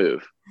can't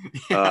move.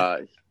 Yeah.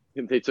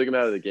 They took him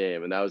out of the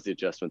game, and that was the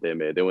adjustment they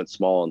made. They went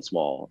small and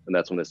small, and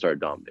that's when they started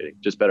dominating.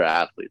 Just better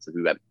athletes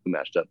who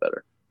matched up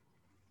better.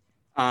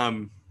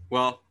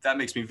 Well, that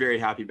makes me very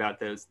happy about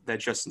that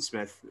Justin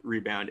Smith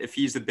rebound. If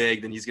he's the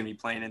big, then he's going to be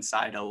playing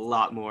inside a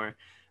lot more.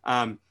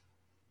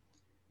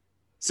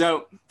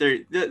 So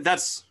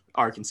that's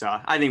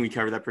Arkansas. I think we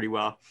covered that pretty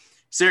well.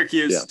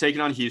 Syracuse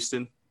taking on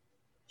Houston.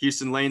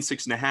 Houston laying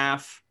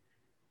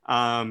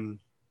 6.5.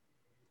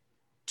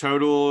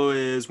 Total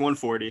is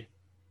 140.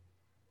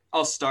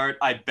 I'll start.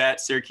 I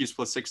bet Syracuse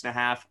plus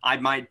 6.5. I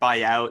might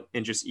buy out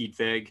and just eat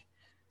vig.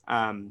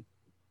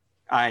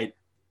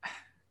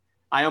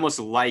 I almost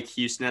like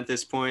Houston at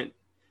this point.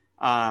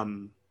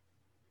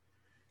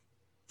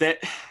 They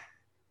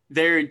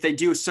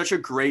do such a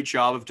great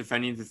job of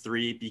defending the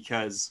three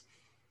because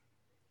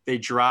they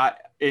draw.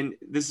 And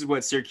this is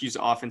what Syracuse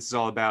offense is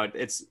all about.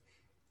 It's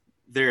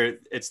the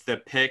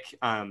pick.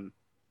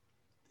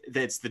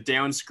 It's the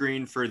down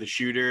screen for the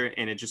shooter,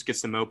 and it just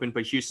gets them open.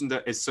 But Houston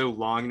is so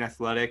long and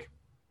athletic,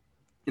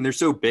 and they're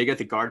so big at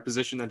the guard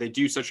position that they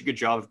do such a good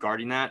job of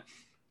guarding that.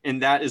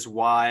 And that is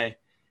why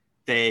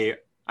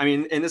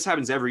and this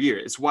happens every year.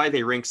 It's why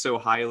they rank so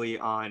highly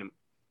on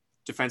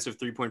defensive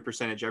three-point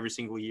percentage every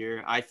single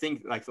year. I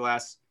think the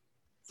last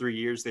 3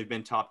 years they've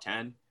been top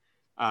 10.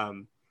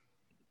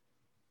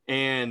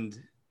 And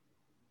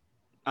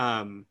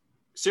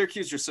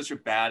Syracuse is such a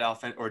bad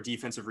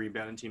defensive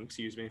rebounding team,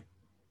 excuse me.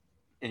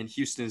 And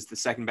Houston is the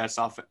second best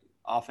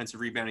offensive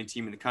rebounding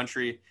team in the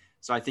country.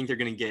 So I think they're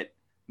going to get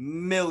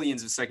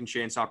millions of second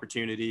chance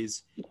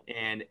opportunities.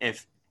 And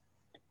if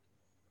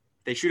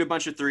they shoot a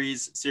bunch of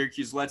threes,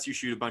 Syracuse lets you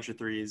shoot a bunch of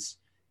threes.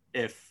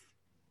 If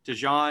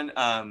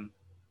DeJon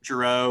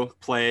Giroux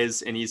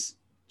plays and he's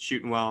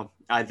shooting well,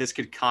 this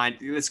could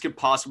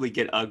possibly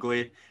get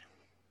ugly.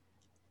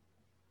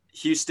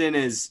 Houston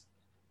is,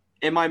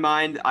 in my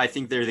mind, I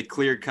think they're the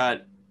clear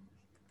cut.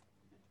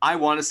 I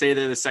want to say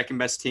they're the second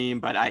best team,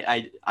 but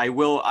I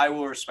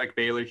will respect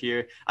Baylor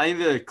here. I think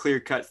they're the clear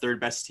cut third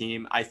best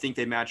team. I think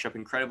they match up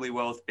incredibly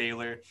well with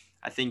Baylor.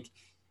 I think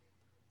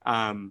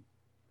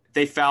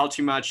they foul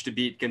too much to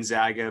beat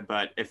Gonzaga,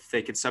 but if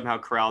they could somehow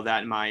corral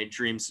that in my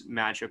dreams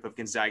matchup of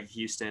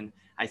Gonzaga-Houston,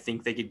 I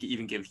think they could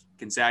even give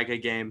Gonzaga a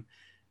game.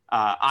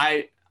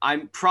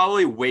 I'm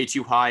probably way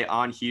too high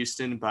on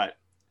Houston, but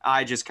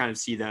I just kind of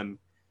see them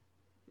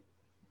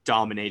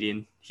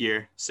dominating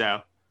here.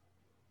 So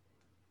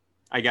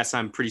I guess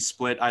I'm pretty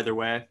split either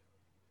way.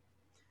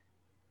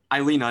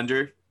 I lean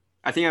under.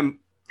 I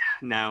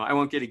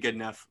won't get a good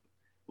enough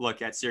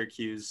look at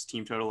Syracuse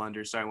team total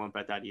under, so I won't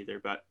bet that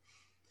either. But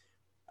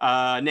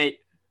Nate,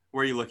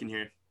 where are you looking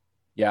here?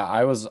 Yeah,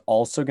 I was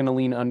also going to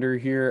lean under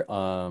here.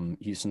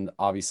 Houston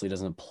obviously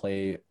doesn't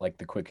play like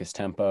the quickest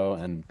tempo,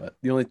 but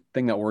the only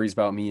thing that worries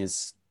about me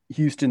is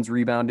Houston's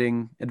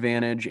rebounding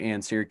advantage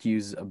and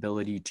Syracuse's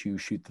ability to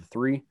shoot the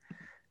three.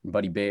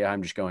 Buddy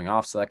Boeheim just going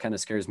off, so that kind of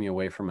scares me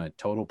away from a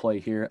total play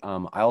here.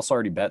 I also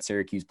already bet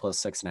Syracuse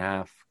plus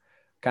 6.5,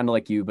 kind of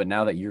like you, but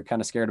now that you're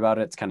kind of scared about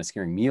it, it's kind of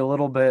scaring me a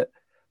little bit,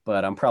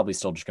 but I'm probably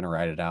still just going to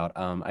ride it out.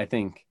 I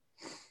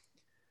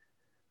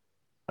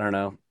don't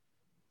know,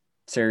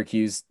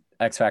 Syracuse,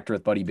 X factor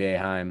with Buddy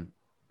Boeheim.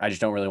 I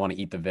just don't really want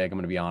to eat the vig, I'm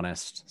going to be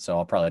honest, so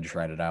I'll probably just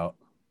ride it out.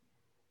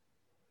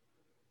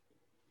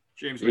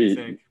 James, what do you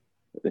think?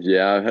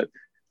 Yeah,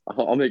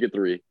 I'll make it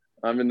 3.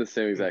 I'm in the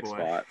same exact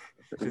spot.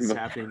 This is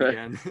happening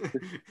again.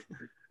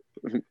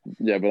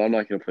 Yeah, but I'm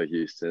not going to play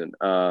Houston.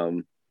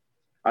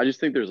 I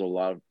just think there's a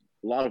lot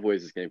of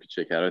ways this game could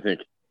shake out. I think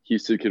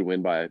Houston could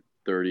win by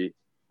 30.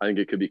 I think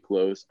it could be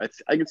close.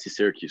 I could see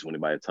Syracuse winning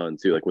by a ton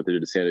too, like what they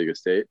did to San Diego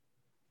State.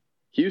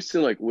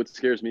 Houston, like what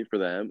scares me for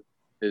them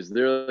is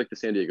they're like the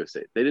San Diego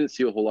State. They didn't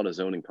see a whole lot of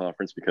zone in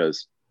conference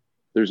because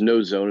there's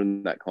no zone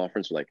in that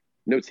conference, or like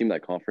no team in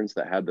that conference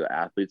that had the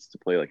athletes to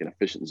play like an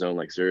efficient zone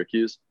like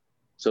Syracuse.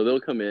 So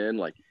they'll come in,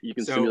 like you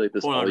can simulate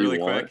this all you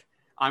want. Quick.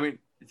 I mean,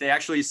 they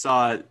actually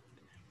saw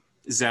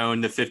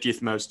zone the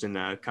 50th most in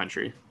the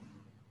country.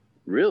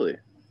 Really?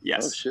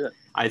 Yes. Oh shit.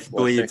 I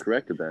believe. I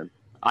corrected then.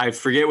 I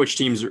forget which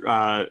teams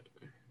run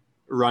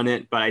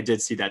it, but I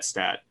did see that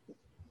stat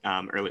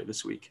earlier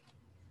this week.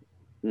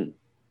 But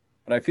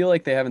I feel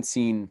like they haven't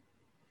seen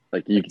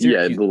the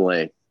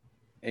length.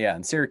 Yeah,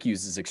 and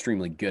Syracuse is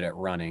extremely good at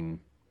running.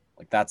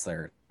 Like that's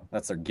their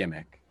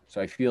gimmick. So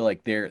I feel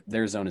like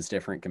their zone is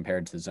different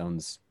compared to the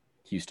zones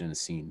Houston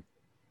has seen.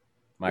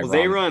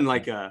 They run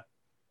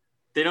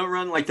they don't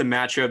run like the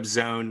matchup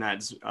zone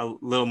that's a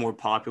little more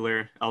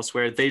popular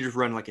elsewhere. They just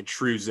run like a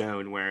true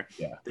zone where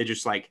they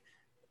just like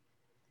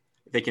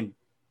they can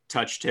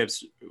touch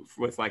tips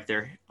with like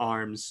their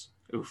arms.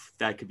 Oof,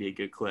 that could be a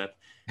good clip.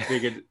 They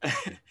could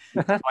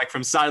like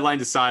from sideline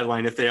to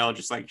sideline if they all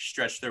just like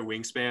stretch their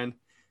wingspan.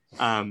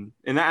 And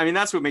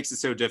that's what makes it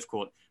so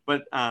difficult.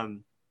 But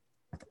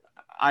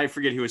I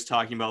forget who was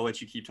talking about. I'll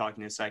let you keep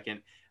talking in a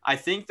second. I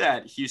think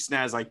that Houston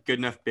has like good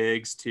enough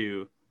bigs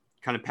to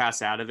kind of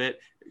pass out of it.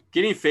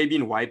 Getting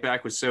Fabian White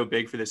back was so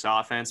big for this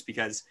offense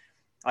because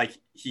like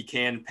he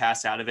can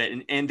pass out of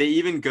it. And they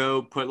even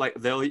go put like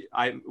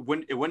it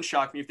wouldn't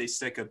shock me if they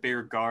stick a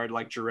bigger guard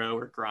like Giroux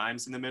or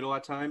Grimes in the middle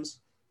at times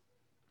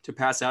to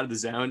pass out of the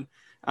zone.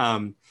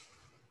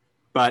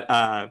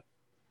 But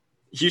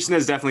Houston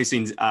has definitely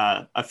seen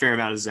a fair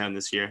amount of zone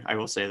this year. I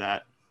will say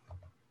that.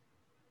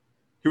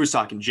 Who was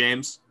talking?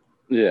 James?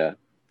 Yeah.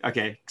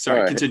 Okay. Sorry.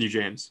 Right. Continue,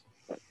 James.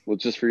 Well,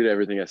 just forget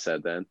everything I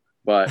said then.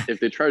 But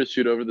if they try to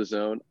shoot over the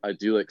zone, I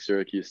do like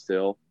Syracuse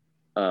still.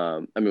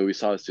 We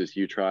saw this as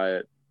you try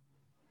it.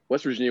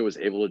 West Virginia was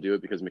able to do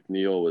it because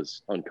McNeil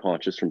was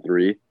unconscious from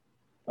 3.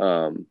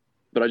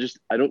 But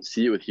I don't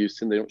see it with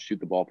Houston. They don't shoot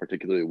the ball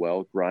particularly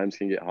well. Grimes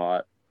can get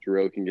hot.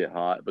 Giroux can get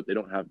hot. But they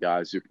don't have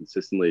guys who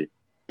consistently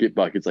get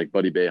buckets like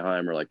Buddy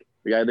Boeheim or like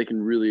the guy they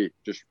can really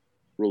just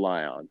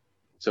rely on.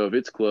 So if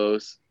it's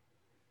close,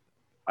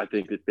 I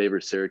think it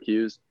favors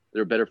Syracuse.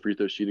 They're a better free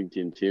throw shooting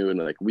team too. And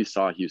like we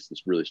saw Houston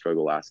really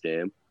struggle last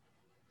game.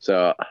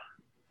 So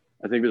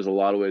I think there's a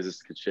lot of ways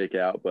this could shake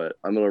out, but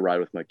I'm going to ride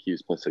with my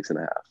Qs plus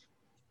 6.5.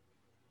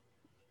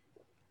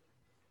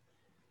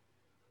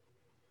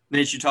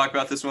 Nate, you talk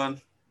about this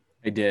one?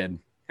 I did.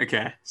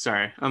 Okay.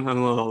 Sorry. I'm a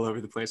little all over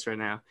the place right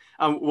now.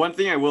 One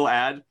thing I will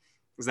add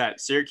is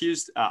that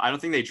Syracuse, I don't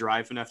think they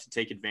drive enough to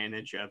take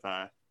advantage of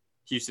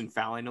Houston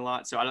fouling a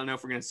lot. So I don't know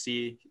if we're going to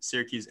see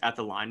Syracuse at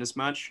the line as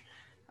much.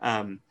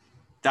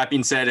 That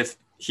being said, if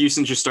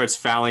Houston just starts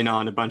fouling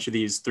on a bunch of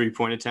these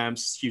 3-point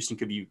attempts, Houston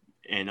could be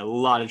in a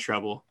lot of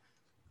trouble.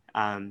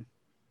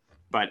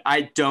 But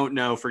I don't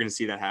know if we're going to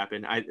see that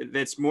happen.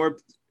 That's more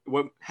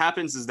what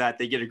happens is that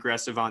they get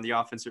aggressive on the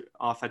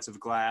offensive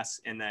glass,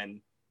 and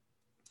then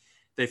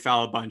they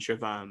foul a bunch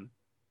of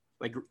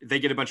they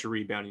get a bunch of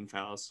rebounding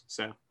fouls.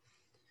 So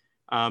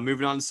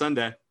moving on to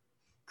Sunday,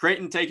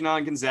 Creighton taking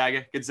on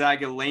Gonzaga.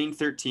 Gonzaga lane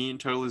 13,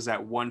 total is at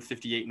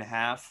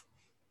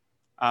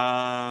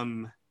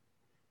 158.5.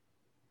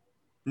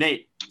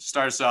 Nate,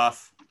 start us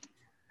off.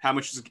 How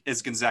much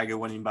is Gonzaga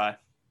winning by?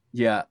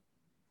 Yeah.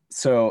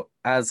 So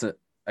as a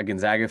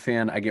Gonzaga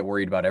fan, I get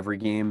worried about every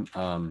game.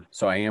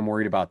 So I am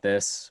worried about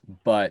this.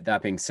 But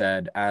that being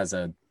said, as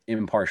a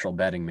impartial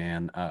betting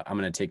man, I'm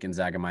going to take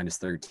Gonzaga minus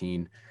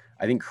 13.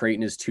 I think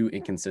Creighton is too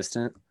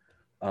inconsistent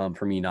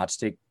for me not to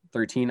take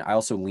 13. I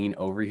also lean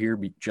over here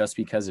just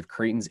because if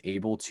Creighton's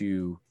able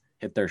to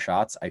hit their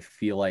shots, I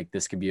feel like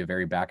this could be a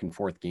very back and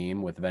forth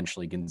game with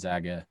eventually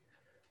Gonzaga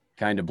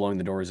kind of blowing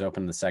the doors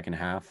open in the second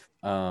half.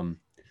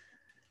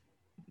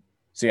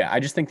 So yeah, I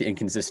just think the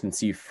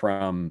inconsistency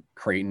from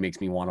Creighton makes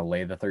me want to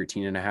lay the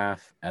 13.5.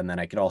 And then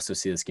I could also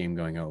see this game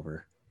going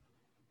over.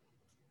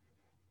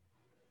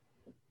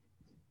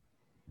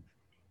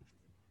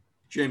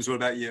 James, what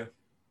about you?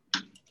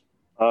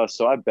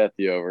 So I bet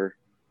the over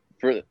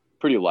for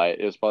pretty light.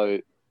 It was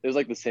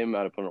like the same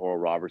amount of put on Oral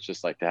Roberts,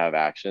 just like to have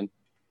action.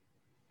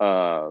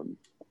 But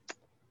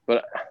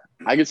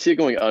I could see it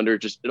going under.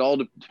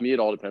 To me, it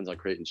all depends on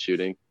Creighton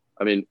shooting.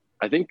 I mean,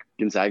 I think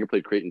Gonzaga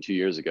played Creighton 2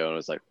 years ago, and it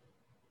was like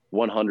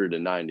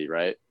 190,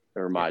 right?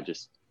 Or am I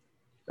just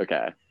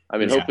okay? I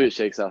mean, hopefully it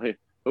shakes out.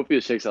 Hopefully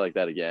it shakes out like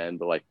that again.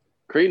 But like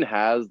Creighton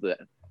has the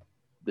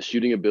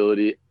shooting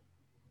ability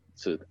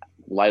to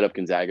light up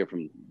Gonzaga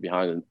from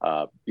behind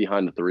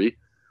the three.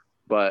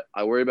 But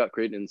I worry about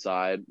Creighton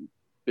inside.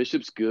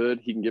 Bishop's good.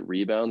 He can get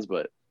rebounds,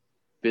 but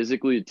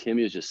physically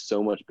Timmy is just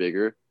so much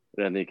bigger.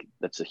 And I think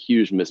that's a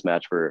huge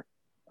mismatch for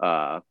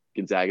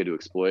Gonzaga to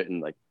exploit.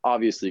 And like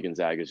obviously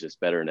Gonzaga is just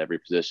better in every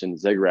position.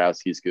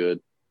 Zagorowski's good.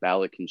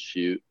 Balak can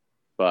shoot.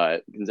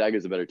 But Gonzaga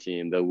is a better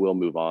team. They will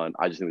move on.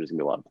 I just think there's going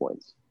to be a lot of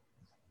points.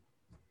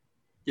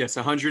 Yes,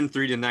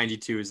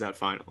 103-92 is that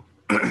final.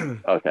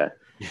 Okay.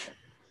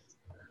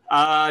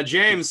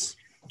 James,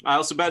 I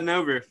also bet an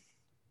over.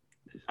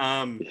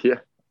 Yeah.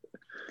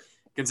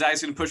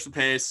 Gonzaga's going to push the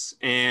pace,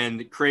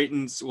 and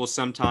Creighton's will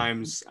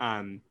sometimes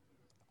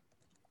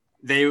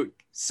they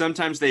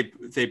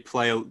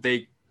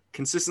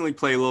consistently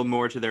play a little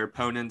more to their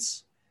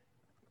opponent's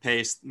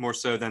pace, more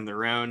so than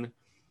their own.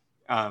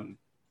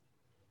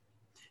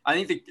 I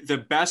think the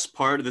best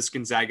part of this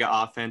Gonzaga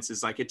offense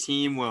is like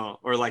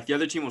the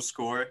other team will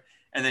score,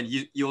 and then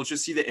you'll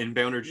just see the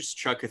inbounder just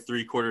chuck a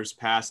 3/4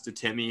 pass to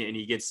Timmy, and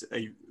he gets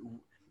a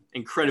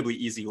incredibly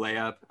easy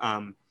layup.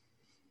 I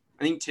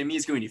think Timmy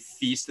is going to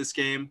feast this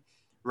game,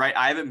 right?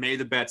 I haven't made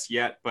the bets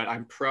yet, but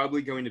I'm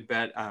probably going to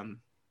bet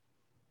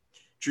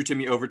Drew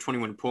Timmy over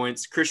 21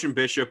 points. Christian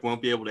Bishop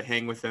won't be able to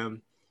hang with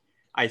him.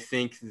 I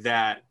think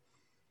that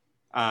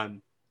I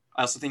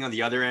also think on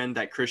the other end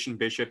that Christian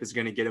Bishop is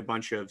going to get a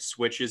bunch of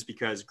switches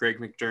because Greg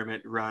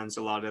McDermott runs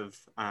a lot of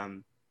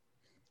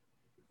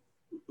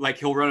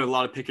he'll run a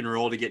lot of pick and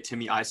roll to get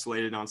Timmy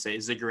isolated on, say,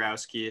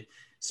 Zagorowski.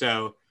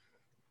 So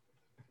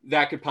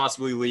that could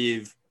possibly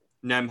leave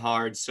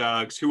Nembhard,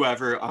 Suggs,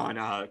 whoever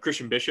on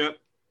Christian Bishop.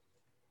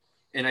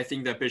 And I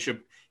think that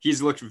Bishop,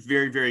 he's looked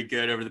very, very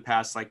good over the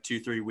past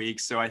 2-3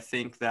 weeks. So I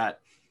think that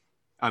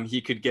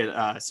he could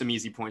get some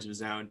easy points of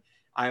his own.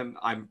 I'm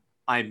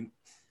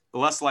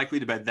less likely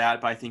to bet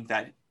that, but I think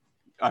that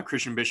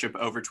Christian Bishop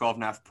over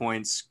 12.5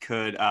 points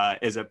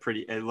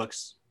it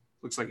looks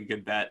like a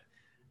good bet.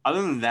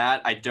 Other than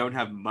that, I don't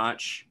have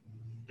much.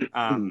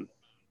 I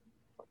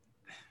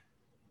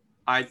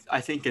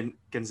think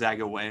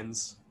Gonzaga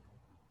wins.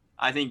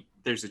 I think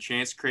there's a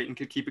chance Creighton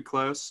could keep it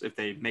close if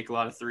they make a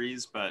lot of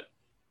threes, but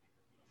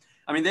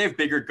I mean, they have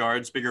bigger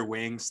guards, bigger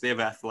wings. They have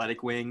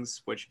athletic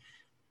wings, which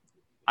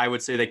I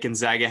would say that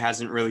Gonzaga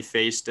hasn't really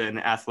faced an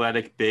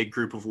athletic big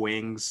group of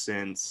wings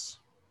since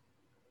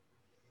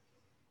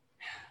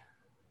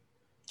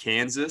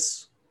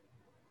Kansas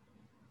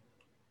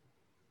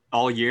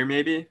all year,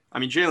 maybe. I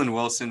mean, Jalen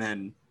Wilson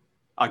and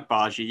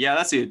Agbaji. Yeah,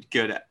 that's a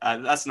good.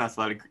 That's an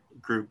athletic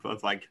group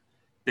of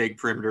big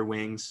perimeter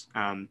wings.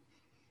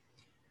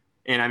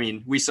 And I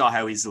mean, we saw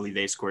how easily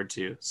they scored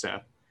too. So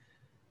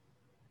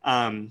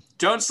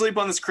don't sleep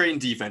on this Creighton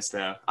defense,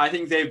 though. I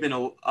think they've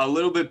been a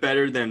little bit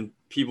better than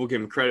people give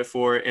them credit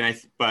for,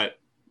 but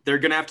they're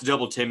gonna have to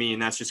double Timmy,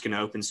 and that's just gonna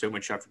open so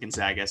much up for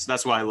Gonzaga. So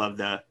that's why I love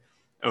the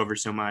over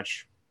so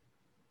much.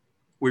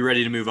 We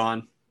ready to move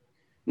on?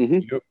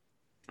 Mm-hmm. Yep.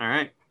 All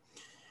right.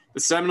 The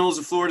Seminoles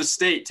of Florida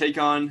State take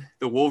on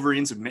the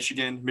Wolverines of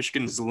Michigan.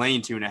 Michigan is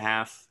laying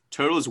 2.5.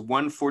 Total is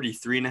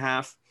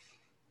 143.5.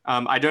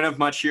 I don't have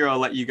much here. I'll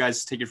let you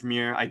guys take it from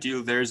here.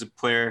 There's a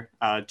player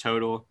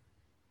total.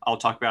 I'll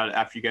talk about it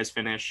after you guys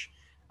finish.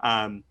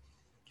 I'm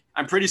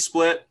pretty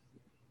split.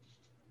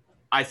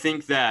 I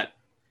think that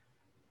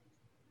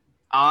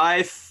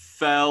I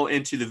fell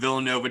into the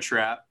Villanova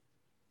trap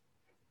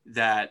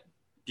that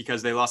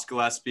because they lost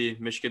Gillespie,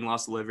 Michigan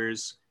lost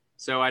Livers.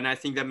 And I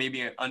think that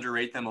maybe I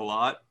underrate them a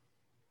lot.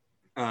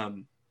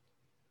 Um,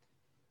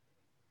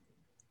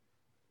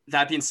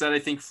 that being said, I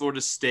think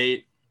Florida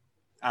State,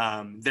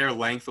 their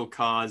length will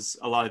cause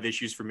a lot of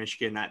issues for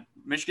Michigan that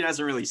Michigan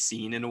hasn't really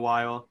seen in a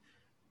while.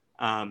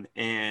 And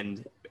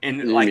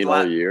You like mean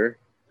all year?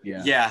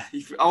 yeah,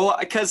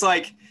 because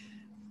like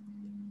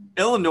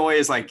Illinois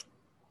is like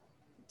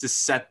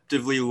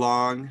deceptively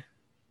long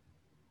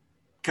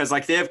because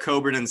like they have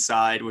Coburn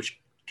inside, which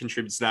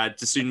contributes to that.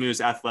 Desumu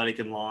is athletic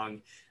and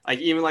long. Like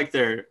even like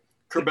their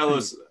Curbelo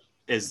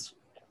is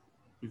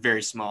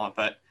very small,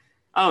 but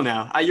I don't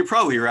know. You're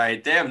probably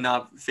right. They have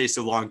not faced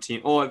a long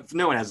team. Well,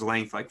 no one has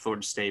length like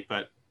Florida State,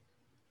 but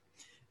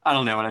I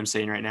don't know what I'm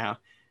saying right now.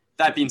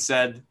 That being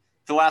said,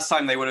 the last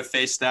time they would have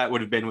faced that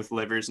would have been with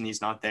Livers, and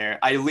he's not there.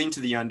 I lean to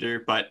the under,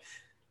 but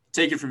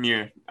take it from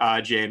here,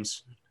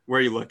 James. Where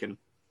are you looking?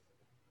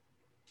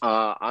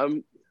 I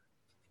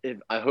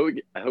hope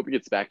it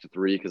gets back to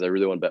 3 because I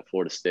really want to bet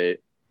Florida State.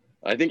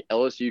 I think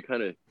LSU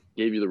kind of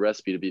gave you the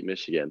recipe to beat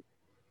Michigan.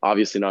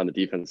 Obviously not on the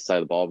defensive side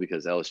of the ball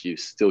because LSU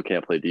still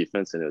can't play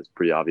defense, and it was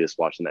pretty obvious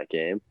watching that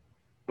game.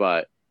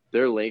 But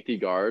their lengthy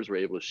guards were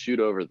able to shoot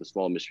over the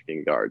small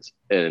Michigan guards.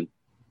 And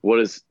what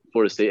does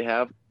Florida State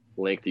have?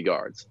 Lengthy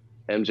guards.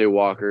 MJ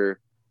Walker,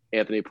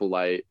 Anthony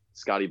Polite,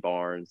 Scotty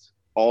Barnes,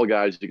 all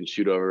guys who can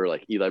shoot over,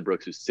 like Eli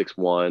Brooks, who's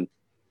 6'1",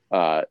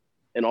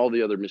 and all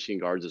the other Michigan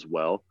guards as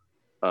well.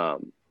 I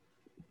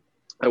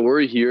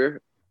worry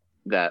here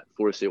that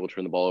Florida State will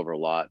turn the ball over a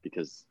lot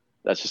because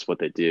that's just what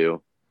they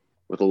do.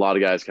 With a lot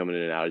of guys coming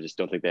in and out, I just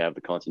don't think they have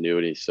the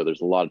continuity. So there's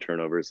a lot of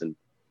turnovers. And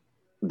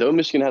though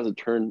Michigan hasn't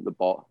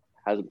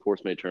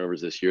forced many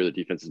turnovers this year, the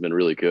defense has been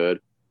really good.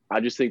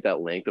 I just think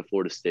that length of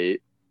Florida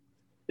State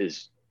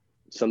is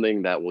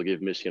something that will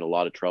give Michigan a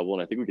lot of trouble.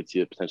 And I think we could see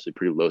a potentially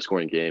pretty low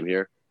scoring game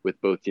here with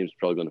both teams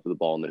probably going for the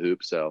ball in the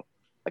hoop. So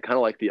I kind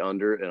of like the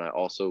under, and I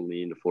also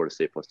lean to Florida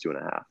State plus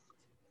 2.5.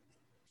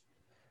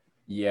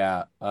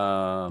 Yeah.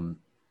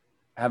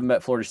 Haven't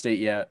bet Florida State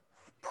yet.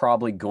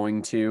 Probably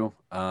going to.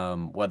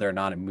 Whether or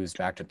not it moves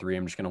back to 3,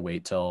 I'm just going to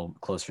wait till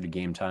closer to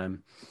game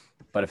time.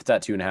 But if it's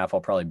at 2.5,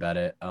 I'll probably bet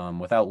it.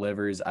 Without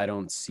Livers, I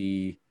don't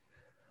see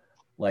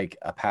like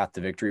a path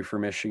to victory for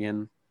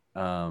Michigan.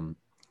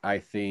 I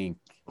think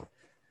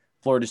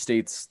Florida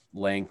State's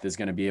length is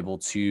going to be able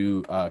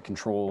to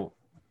control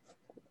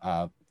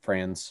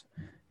Franz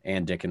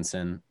and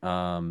Dickinson.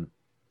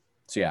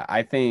 So yeah,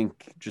 I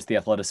think just the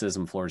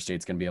athleticism, Florida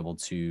State's going to be able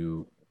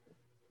to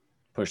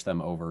push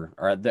them over,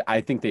 or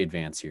I think they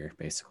advance here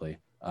basically.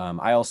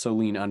 I also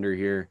lean under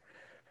here.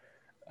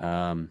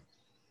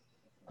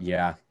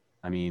 Yeah,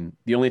 I mean,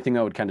 the only thing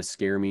that would kind of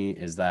scare me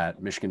is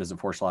that Michigan doesn't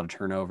force a lot of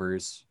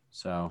turnovers,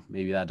 so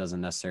maybe that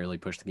doesn't necessarily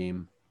push the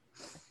game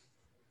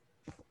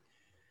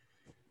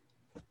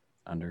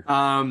under.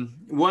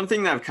 One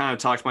thing that I've kind of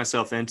talked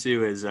myself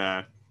into is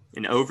an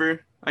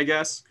over, I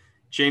guess.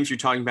 James, you're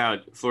talking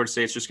about Florida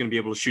State's just going to be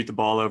able to shoot the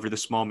ball over the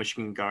small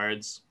Michigan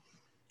guards.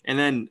 And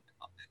then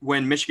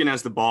when Michigan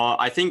has the ball,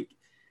 I think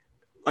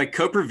like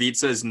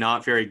Koprivica is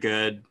not very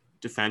good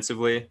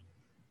defensively.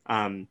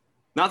 Not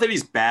that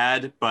he's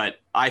bad,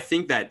 but I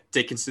think that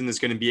Dickinson is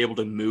going to be able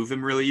to move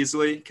him really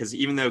easily because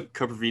even though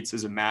Koprivica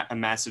is a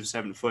massive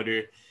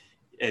 7-footer,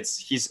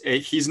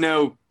 he's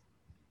no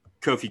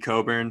Kofi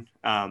Coburn.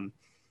 And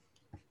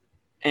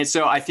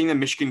so I think that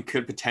Michigan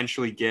could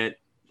potentially get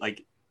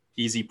like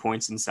easy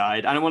points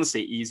inside. I don't want to say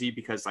easy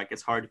because like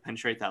it's hard to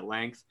penetrate that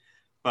length,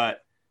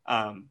 but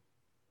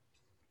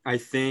I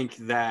think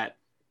that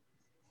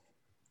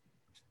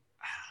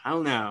I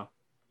don't know.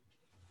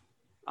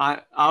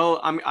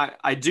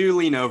 I do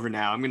lean over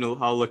now.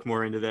 I'll look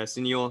more into this,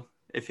 and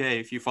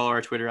if you follow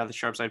our Twitter at the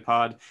Sharpside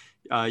Pod,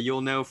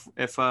 you'll know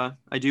if I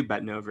do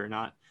bet an over or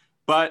not.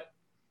 But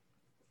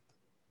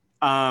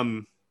I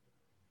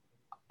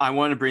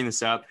want to bring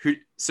this up.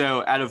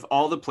 So out of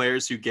all the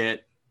players who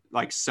get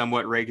like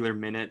somewhat regular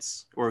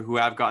minutes or who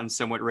have gotten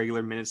somewhat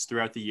regular minutes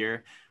throughout the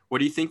year, what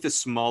do you think the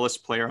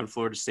smallest player on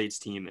Florida State's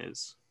team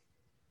is?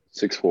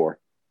 6'4".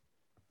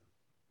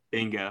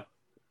 Bingo.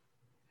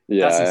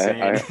 Yeah, that's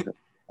insane.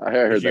 I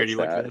heard that.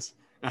 Look at this.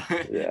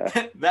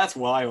 Yeah, that's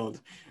wild.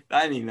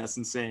 I mean, that's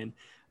insane.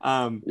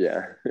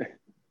 Yeah.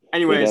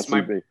 Anyways,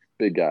 my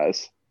big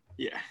guys.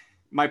 Yeah,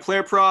 my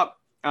player prop.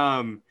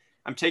 I'm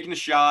taking a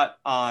shot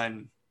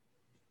on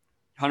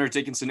Hunter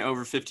Dickinson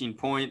over 15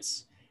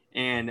 points,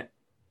 and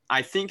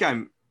I think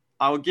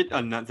I'll get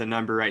the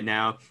number right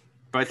now,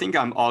 but I think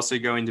I'm also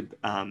going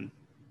to.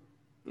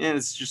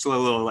 It's just a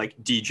little like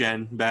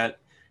degen bet.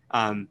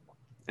 And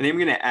then I'm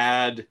going to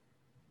add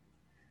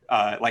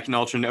like an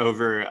alternate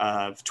over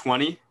of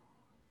 20.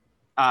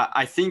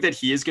 I think that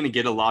he is going to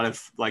get a lot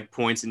of like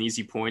points and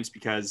easy points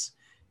because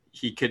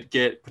he could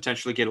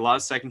potentially get a lot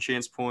of second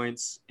chance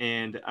points,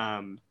 and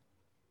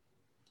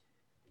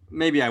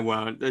maybe I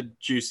won't. The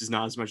juice is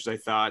not as much as I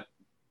thought.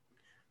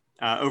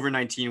 Over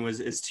 19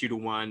 is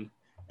 2-1,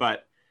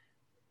 but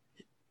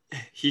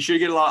he should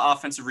get a lot of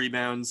offensive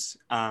rebounds.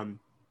 And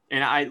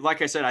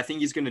like I said, I think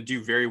he's going to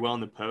do very well in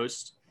the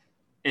post.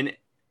 And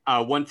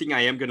one thing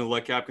I am going to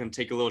look up and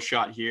take a little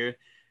shot here,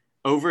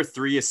 over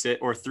 3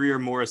 or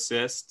more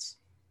assists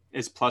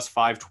is plus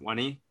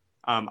 520.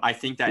 I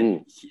think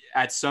that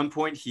at some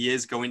point he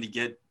is going to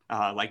get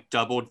like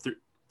doubled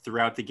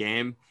throughout the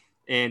game,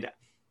 and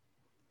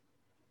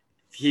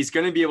he's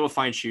going to be able to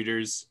find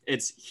shooters.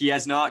 He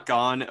has not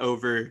gone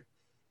over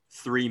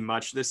 3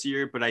 much this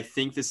year, but I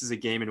think this is a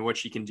game in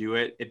which he can do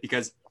it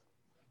because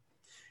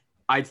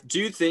I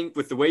do think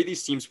with the way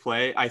these teams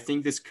play, I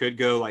think this could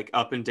go like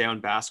up and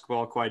down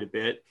basketball quite a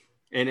bit.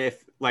 And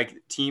if like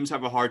teams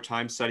have a hard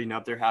time setting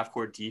up their half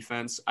court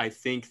defense, I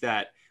think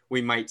that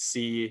we might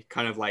see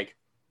kind of like,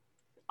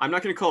 I'm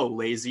not going to call it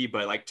lazy,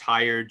 but like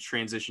tired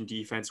transition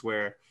defense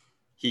where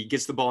he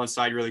gets the ball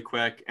inside really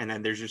quick and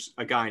then there's just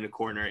a guy in the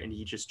corner and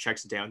he just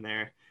checks it down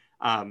there.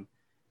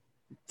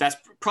 That's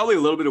probably a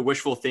little bit of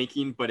wishful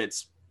thinking, but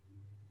it's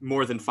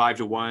more than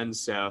 5-1.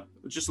 So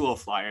just a little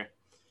flyer.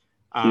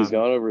 He's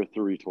gone over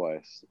 3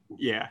 twice.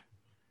 Yeah.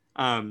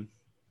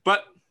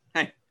 But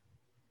hey,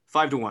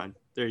 5-1.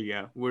 There you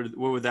go. What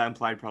would that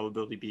implied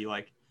probability be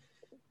like?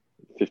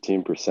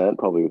 15%,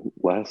 probably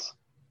less.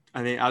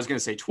 I think I was going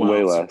to say 12.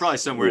 Way less. So probably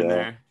somewhere in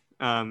there.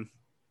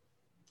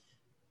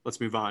 Let's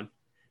move on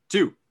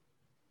to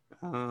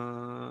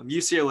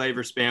UCLA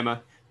versus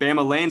Bama.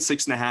 Bama laying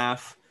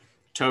 6.5.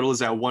 Total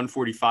is at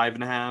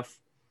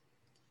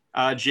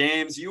 145.5.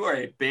 James, you are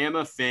a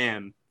Bama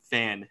fan.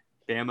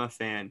 Bama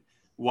fan.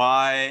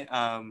 Why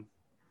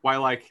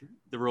like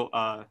the real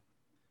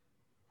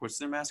what's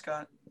their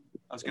mascot?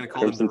 I was going to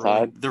call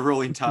them the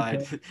Rolling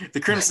Tide. The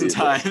Crimson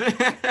Tide.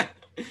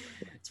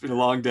 It's been a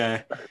long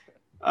day.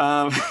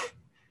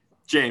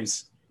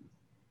 James,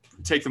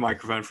 take the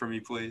microphone from me,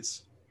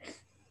 please.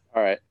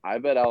 All right. I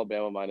bet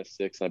Alabama -6,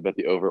 and I bet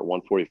the over at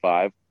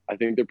 145. I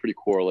think they're pretty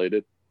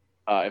correlated.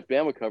 If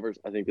Bama covers,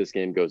 I think this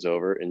game goes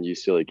over, and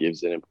UCLA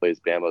gives in and plays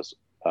Bama's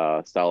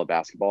style of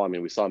basketball. I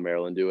mean, we saw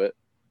Maryland do it.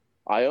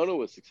 Iona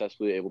was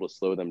successfully able to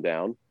slow them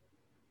down,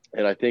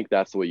 and I think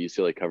that's the way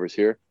UCLA covers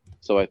here.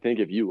 So I think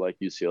if you like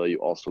UCLA, you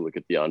also look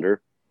at the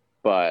under.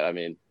 But, I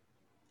mean,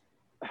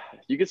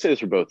 you could say this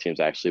for both teams,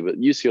 actually, but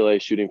UCLA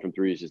shooting from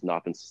 3 has just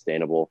not been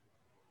sustainable.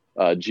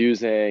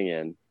 Juzang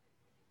and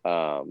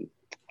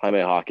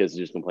Jaime Hawkins have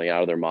just been playing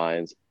out of their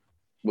minds,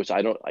 which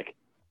I don't like.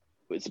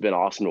 It's been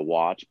awesome to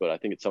watch, but I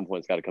think at some point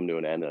it's got to come to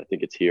an end, and I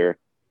think it's here.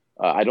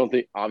 I don't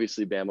think,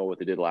 obviously, Bama, what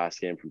they did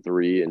last game from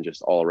 3 and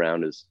just all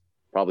around is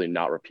probably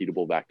not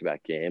repeatable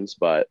back-to-back games,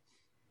 but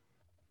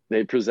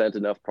they present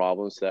enough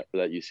problems for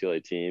that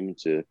UCLA team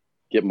to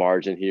get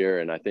margin here,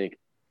 and I think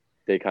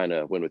they kind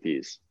of win with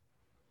ease.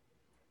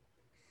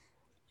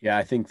 Yeah,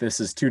 I think this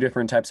is 2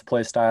 different types of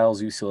play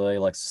styles.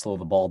 UCLA likes to slow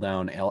the ball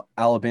down.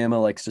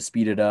 Alabama likes to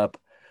speed it up.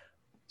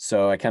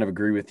 So I kind of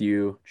agree with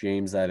you,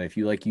 James, that if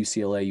you like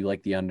UCLA, you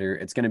like the under.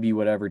 It's going to be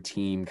whatever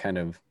team kind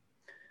of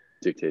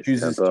dictates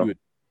chooses tempo.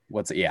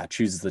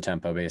 chooses the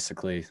tempo,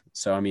 basically.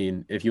 So, I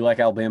mean, if you like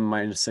Alabama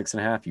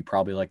 -6.5, you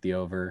probably like the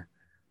over.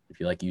 If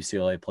you like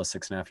UCLA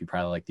 +6.5, you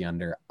probably like the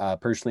under.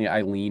 Personally,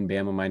 I lean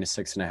Bama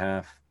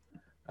 -6.5.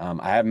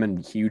 I haven't been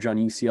huge on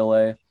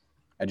UCLA.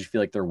 I just feel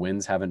like their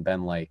wins haven't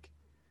been like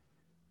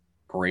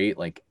great.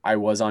 Like I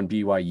was on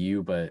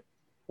BYU, but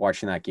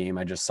watching that game,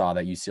 I just saw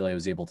that UCLA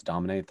was able to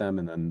dominate them.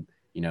 And then,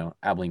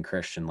 Abilene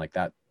Christian, like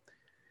that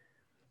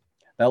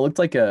looked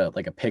like a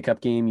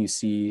pickup game you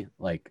see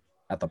like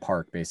at the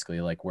park,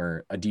 basically, like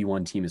where a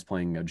D1 team is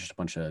playing just a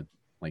bunch of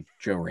like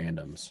Joe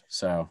randoms.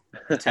 So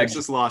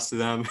Texas lost to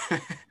them.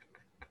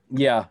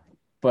 Yeah,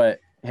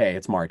 but hey,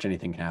 it's March.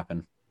 Anything can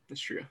happen.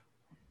 That's true.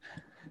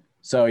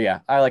 So yeah,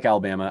 I like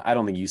Alabama. I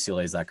don't think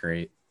UCLA is that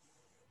great.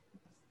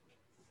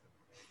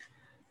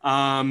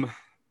 I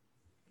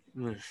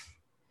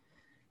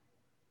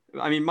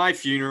mean, my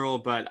funeral,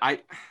 but I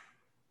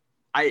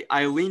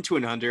lean to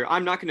an under.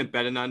 I'm not going to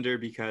bet an under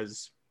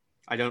because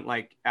I don't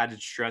like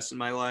added stress in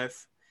my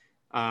life.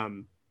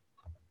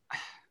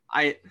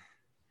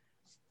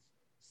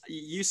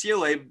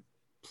 UCLA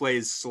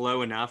plays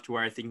slow enough to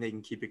where I think they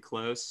can keep it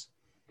close,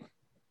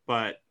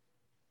 but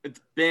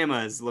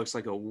Bama looks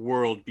like a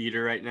world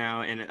beater right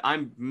now, and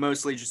I'm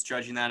mostly just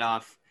judging that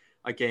off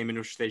a game in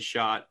which they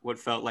shot what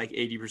felt like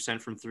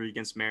 80% from 3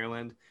 against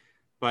Maryland.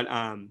 But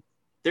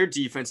their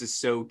defense is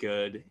so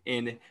good.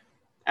 And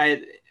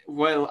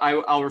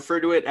I'll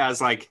refer to it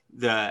as like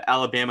the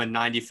Alabama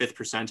 95th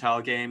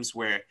percentile games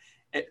where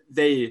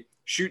they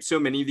shoot so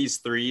many of these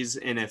threes.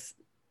 And if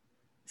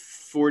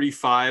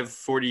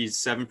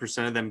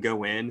 47% of them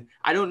go in,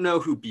 I don't know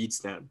who beats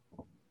them.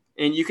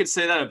 And you could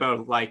say that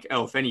about like,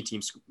 if any team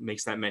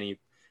makes that many.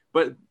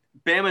 But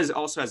Bama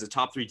also has a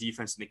top 3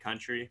 defense in the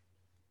country.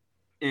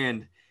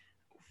 And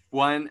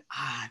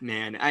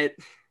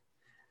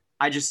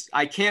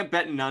I can't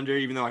bet an under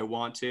even though I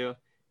want to,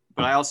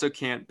 but I also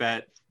can't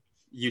bet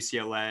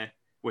UCLA,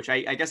 which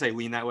I guess I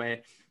lean that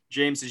way.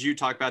 James, did you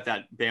talk about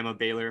that Bama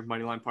Baylor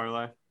moneyline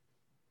parlay?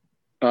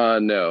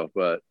 No,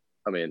 but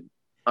I mean,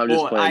 I'm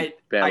just playing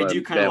Bama. I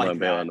do kind of like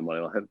Baylor on the money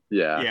line.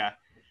 Yeah.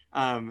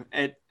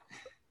 Yeah.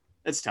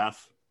 It's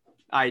tough.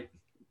 I'm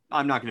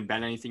not going to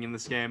bet anything in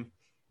this game.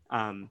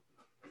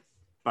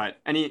 But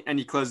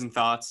any closing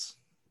thoughts?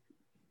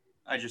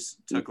 I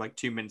just took like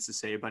 2 minutes to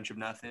say a bunch of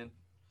nothing.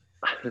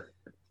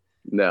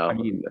 No. I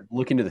mean,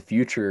 looking to the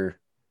future,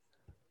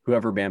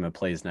 whoever Bama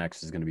plays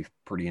next is going to be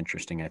pretty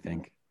interesting, I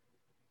think.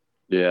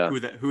 Yeah.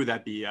 Who would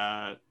that be?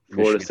 Florida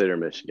Michigan. State or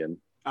Michigan.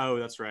 Oh,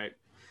 that's right.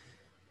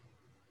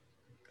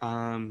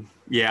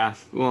 Yeah.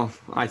 Well,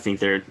 I think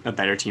they're a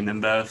better team than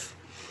both.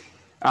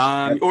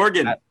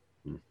 Oregon.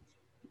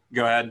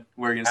 Go ahead.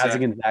 What are you gonna As a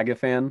say? Gonzaga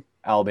fan,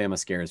 Alabama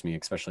scares me,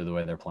 especially the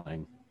way they're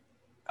playing.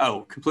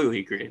 Oh, completely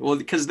agree. Well,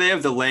 because they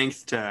have the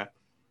length to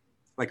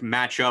like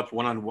match up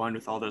one-on-one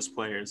with all those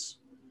players.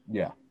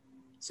 Yeah.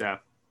 So,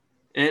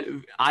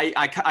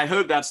 I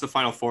hope that's the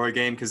Final Four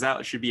game because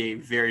that should be a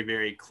very,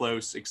 very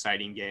close,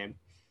 exciting game.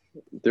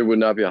 There would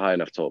not be a high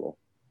enough total.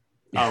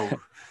 Oh,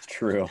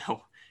 True.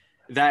 no.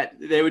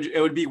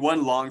 It would be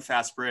one long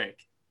fast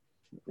break.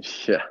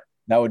 Yeah.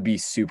 That would be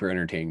super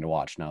entertaining to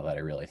watch now that I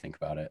really think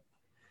about it.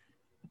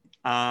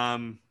 All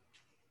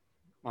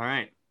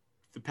right.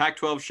 The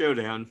Pac-12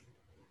 showdown.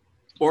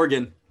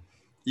 Oregon,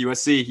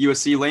 USC.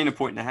 USC laying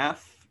 1.5.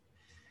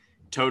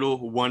 Total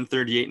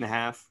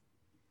 138.5.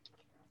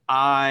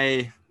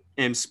 I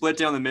am split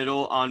down the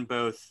middle on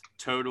both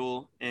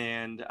total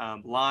and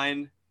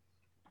line,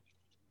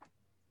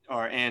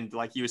 and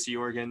like USC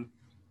Oregon.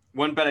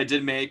 One bet I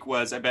did make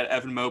was I bet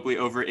Evan Mobley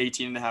over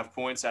 18.5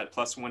 points at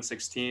plus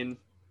 116.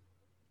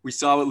 We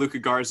saw what Luka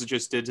Garza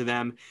just did to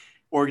them.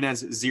 Oregon has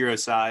zero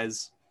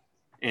size,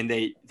 and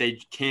they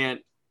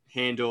can't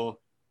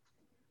handle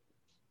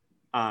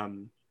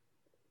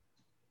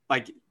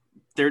like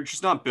they're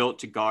just not built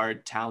to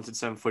guard talented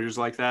 7-footers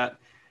like that.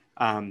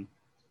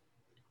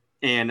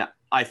 And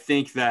I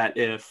think that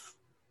if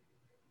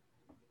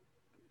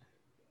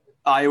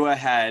Iowa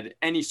had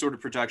any sort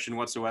of production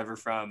whatsoever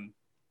from,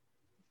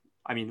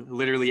 I mean,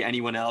 literally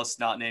anyone else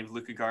not named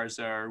Luka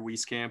Garza or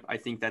Wieskamp, I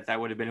think that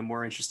would have been a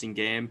more interesting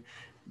game.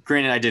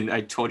 Granted,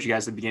 I told you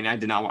guys at the beginning, I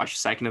did not watch a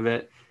second of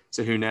it,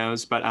 so who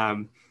knows? But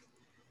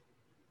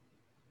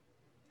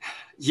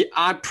yeah,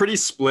 I'm pretty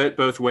split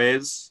both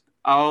ways.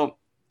 I'll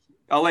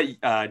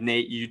let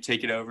Nate, you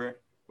take it over.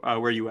 Where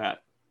are you at?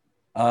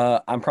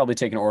 I'm probably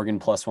taking Oregon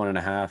plus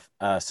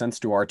 1.5. Since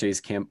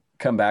Duarte's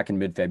come back in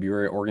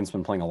mid-February, Oregon's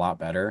been playing a lot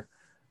better.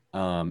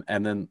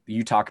 And then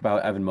you talk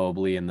about Evan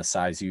Mobley and the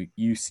size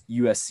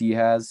USC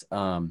has.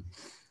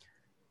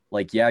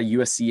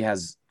 USC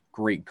has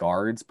great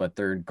guards, but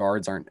their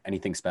guards aren't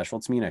anything special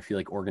to me. And I feel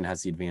like Oregon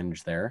has the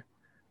advantage there,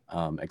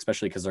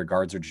 especially because their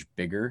guards are just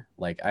bigger.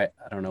 Like, I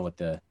don't know what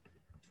the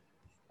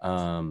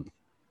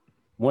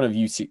one of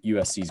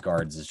USC's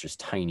guards is just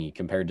tiny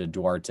compared to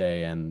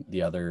Duarte and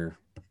the other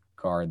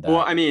guard. Well,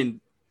 I mean,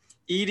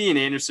 Edie and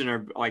Anderson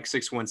are like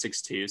 6'1",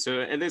 6'2",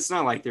 so it's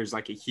not like there's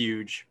like a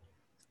huge,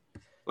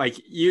 like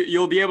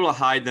you'll be able to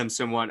hide them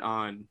somewhat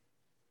on,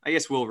 I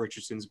guess Will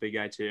Richardson's a big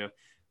guy too,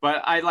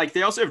 but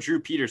they also have Drew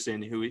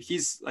Peterson, who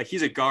he's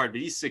a guard,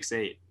 but he's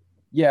 6'8".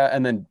 Yeah,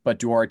 but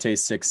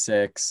Duarte's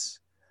 6'6".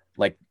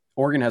 Like,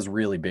 Oregon has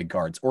really big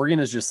guards. Oregon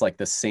is just like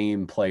the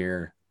same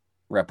player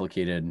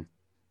replicated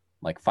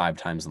like 5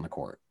 times on the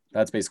court.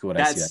 That's basically what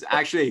I see. That's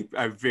actually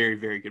a very,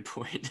 very good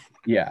point.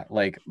 Yeah,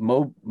 like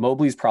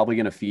Mobley's probably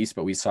going to feast,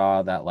 but we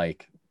saw that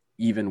like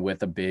even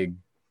with a big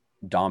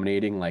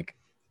dominating, like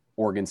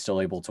Oregon's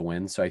still able to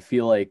win. So I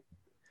feel like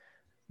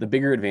the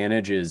bigger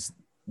advantage is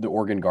the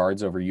Oregon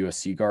guards over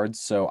USC guards.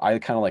 So I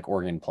kind of like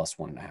Oregon plus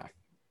 1.5.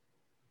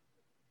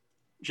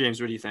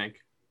 James, what do you think?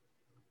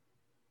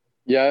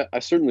 Yeah, I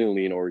certainly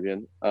lean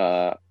Oregon.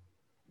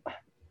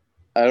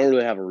 I don't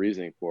really have a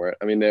reasoning for it.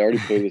 I mean, they already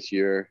played this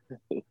year.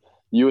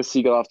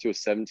 USC got off to a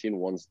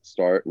 17-1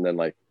 start, and then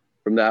like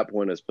from that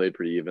point has played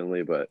pretty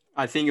evenly. But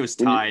I think it was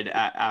tied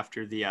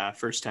after the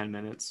first 10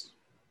 minutes.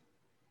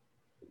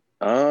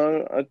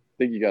 I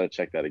think you got to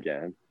check that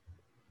again.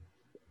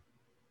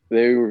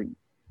 They were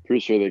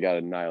pretty sure they got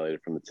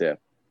annihilated from the tip,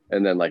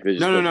 and then like they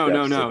just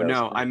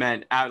no. I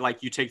meant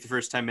like you take the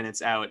first 10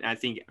 minutes out, and I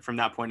think from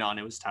that point on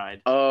it was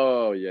tied.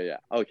 Oh yeah.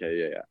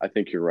 Okay, yeah. I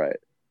think you're right,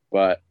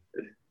 but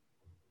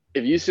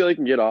if UCLA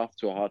can get off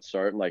to a hot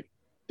start, and like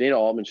Dana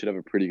Altman should have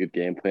a pretty good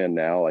game plan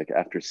now, like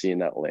after seeing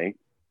that length.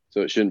 So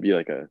it shouldn't be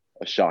like a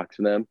shock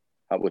to them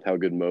with how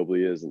good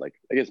Mobley is. And like,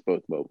 I guess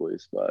both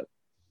Mobleys, but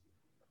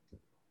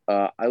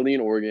I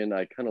lean Oregon.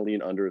 I kind of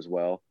lean under as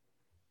well.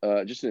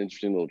 Just an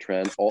interesting little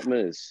trend.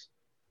 Altman is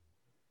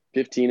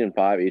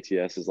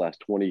 15-5 ATS his last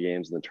 20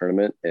 games in the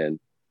tournament. And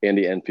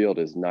Andy Enfield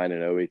is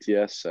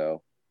 9-0 ATS.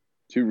 So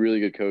 2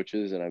 really good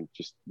coaches. And I'm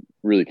just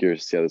really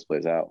curious to see how this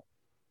plays out.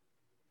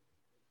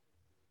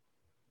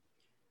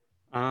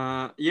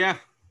 Yeah.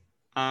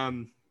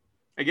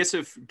 I guess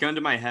if gun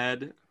to my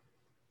head,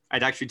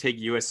 I'd actually take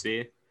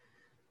USC,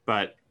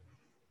 but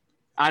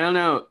I don't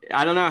know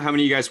how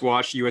many of you guys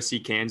watched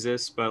USC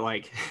Kansas, but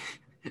like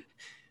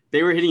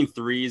they were hitting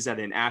threes at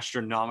an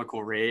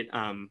astronomical rate.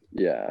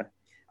 Yeah.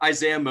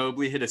 Isaiah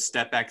Mobley hit a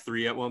step back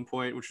 3 at one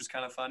point, which was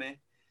kind of funny.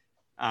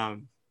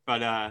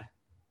 But I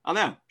don't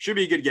know, should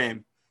be a good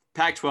game.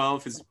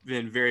 Pac-12 has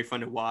been very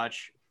fun to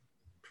watch,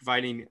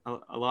 providing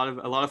a lot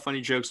of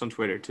funny jokes on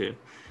Twitter too.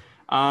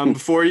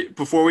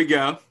 Before we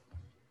go,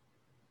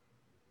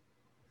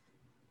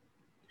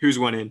 who's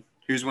winning?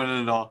 Who's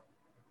winning it all?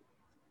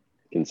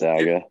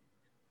 Gonzaga.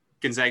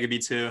 Gonzaga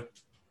beats who?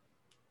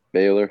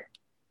 Baylor.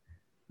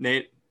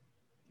 Nate?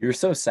 You're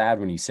so sad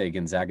when you say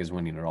Gonzaga's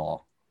winning it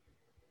all.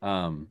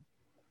 I'm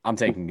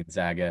taking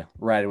Gonzaga,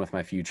 riding with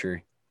my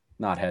future,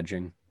 not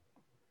hedging.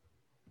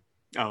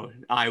 Oh,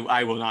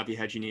 I will not be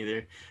hedging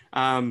either.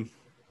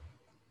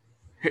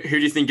 Who do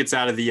you think gets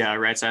out of the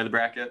right side of the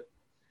bracket?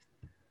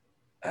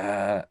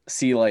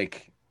 See,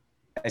 like,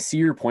 I see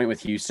your point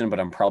with Houston, but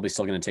I'm probably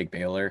still going to take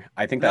Baylor.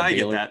 I think that I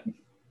Baylor, get that.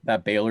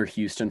 that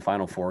Baylor-Houston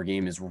Final Four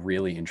game is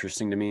really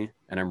interesting to me,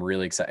 and I'm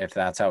really excited. If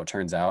that's how it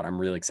turns out, I'm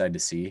really excited to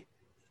see.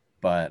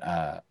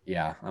 But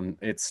yeah,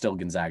 it's still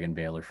Gonzaga and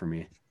Baylor for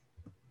me.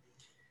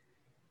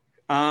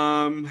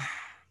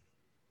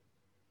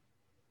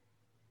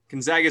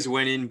 Gonzaga's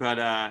winning,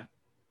 but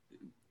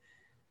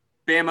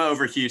Bama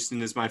over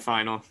Houston is my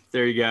final.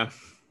 There you go.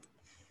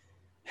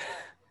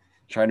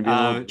 Trying to be a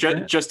little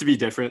different. Just to be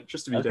different.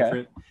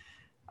 Different.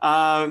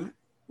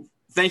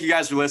 Thank you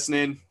guys for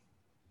listening.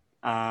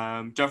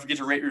 Don't forget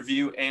to rate,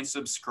 review, and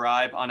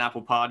subscribe on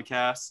Apple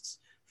Podcasts.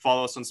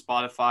 Follow us on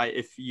Spotify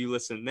if you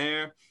listen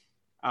there.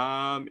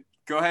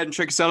 Go ahead and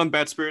check us out on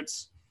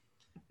BetSperts.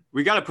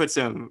 We got to put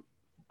some.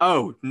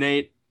 Oh,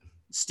 Nate,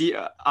 Steve.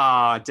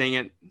 Dang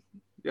it.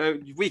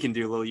 We can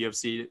do a little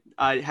UFC.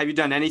 Have you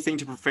done anything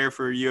to prepare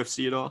for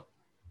UFC at all?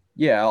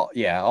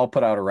 Yeah, I'll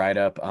put out a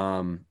write-up.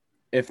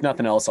 If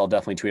nothing else, I'll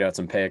definitely tweet out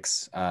some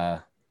picks.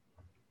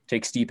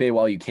 Take Stipe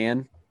while you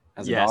can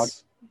as a dog.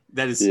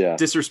 That is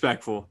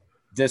disrespectful.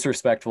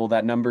 Disrespectful.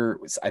 That number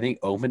was, I think,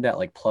 opened at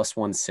like plus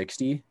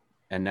 160,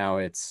 and now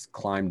it's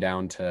climbed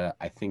down to,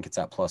 I think it's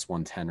at plus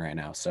 110 right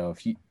now. So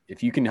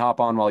if you can hop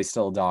on while he's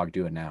still a dog,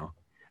 do it now.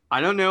 I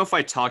don't know if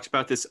I talked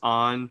about this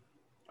on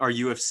our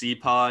UFC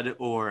pod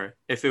or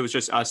if it was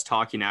just us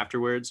talking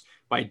afterwards,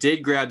 but I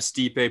did grab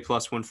Stipe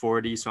plus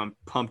 140, so I'm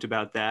pumped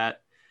about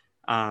that.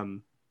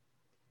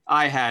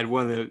 I had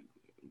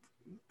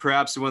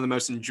perhaps one of the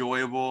most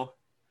enjoyable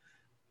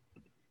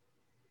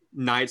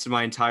nights of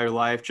my entire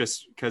life,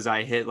 just because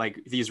I hit like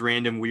these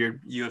random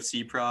weird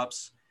UFC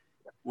props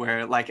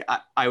where like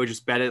I would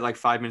just bet it like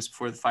 5 minutes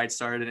before the fight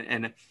started.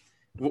 And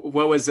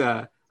what was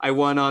I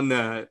won on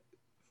the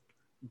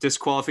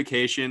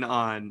disqualification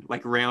on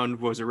like round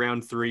 3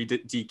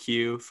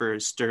 DQ for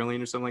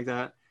Sterling or something like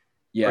that.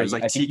 Yeah, or it was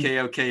like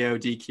TKO, KO,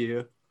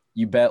 DQ.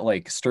 You bet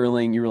like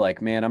Sterling. You were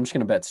like, man, I'm just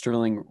gonna bet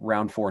Sterling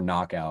round 4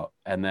 knockout,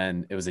 and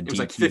then it was It was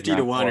like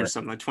 50-1 or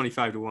something, like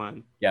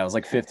 25-1. Yeah, it was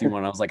like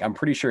 51. I was like, I'm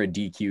pretty sure a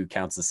DQ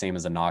counts the same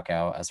as a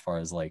knockout as far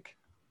as like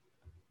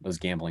those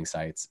gambling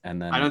sites.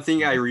 And then I don't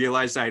think I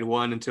realized I'd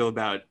won until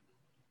about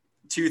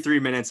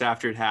 2-3 minutes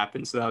after it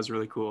happened. So that was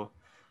really cool.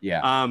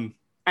 Yeah.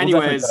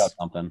 Anyways, we'll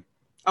something.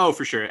 Oh,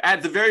 for sure.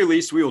 At the very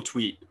least, we will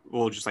tweet.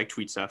 We'll just like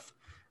tweet stuff.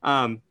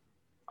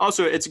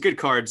 Also, it's a good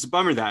card. It's a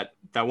bummer that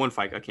one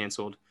fight got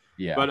canceled.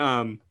 Yeah. But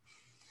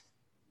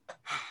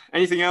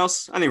anything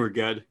else? I think we're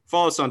good.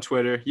 Follow us on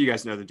Twitter. You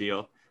guys know the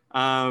deal.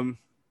 Thank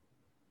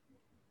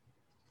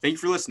you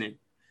for listening.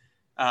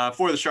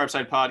 For the Sharp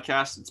Side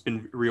Podcast, it's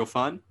been real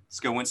fun. Let's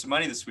go win some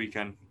money this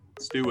weekend.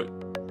 Let's do it.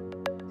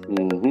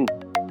 Mm-hmm.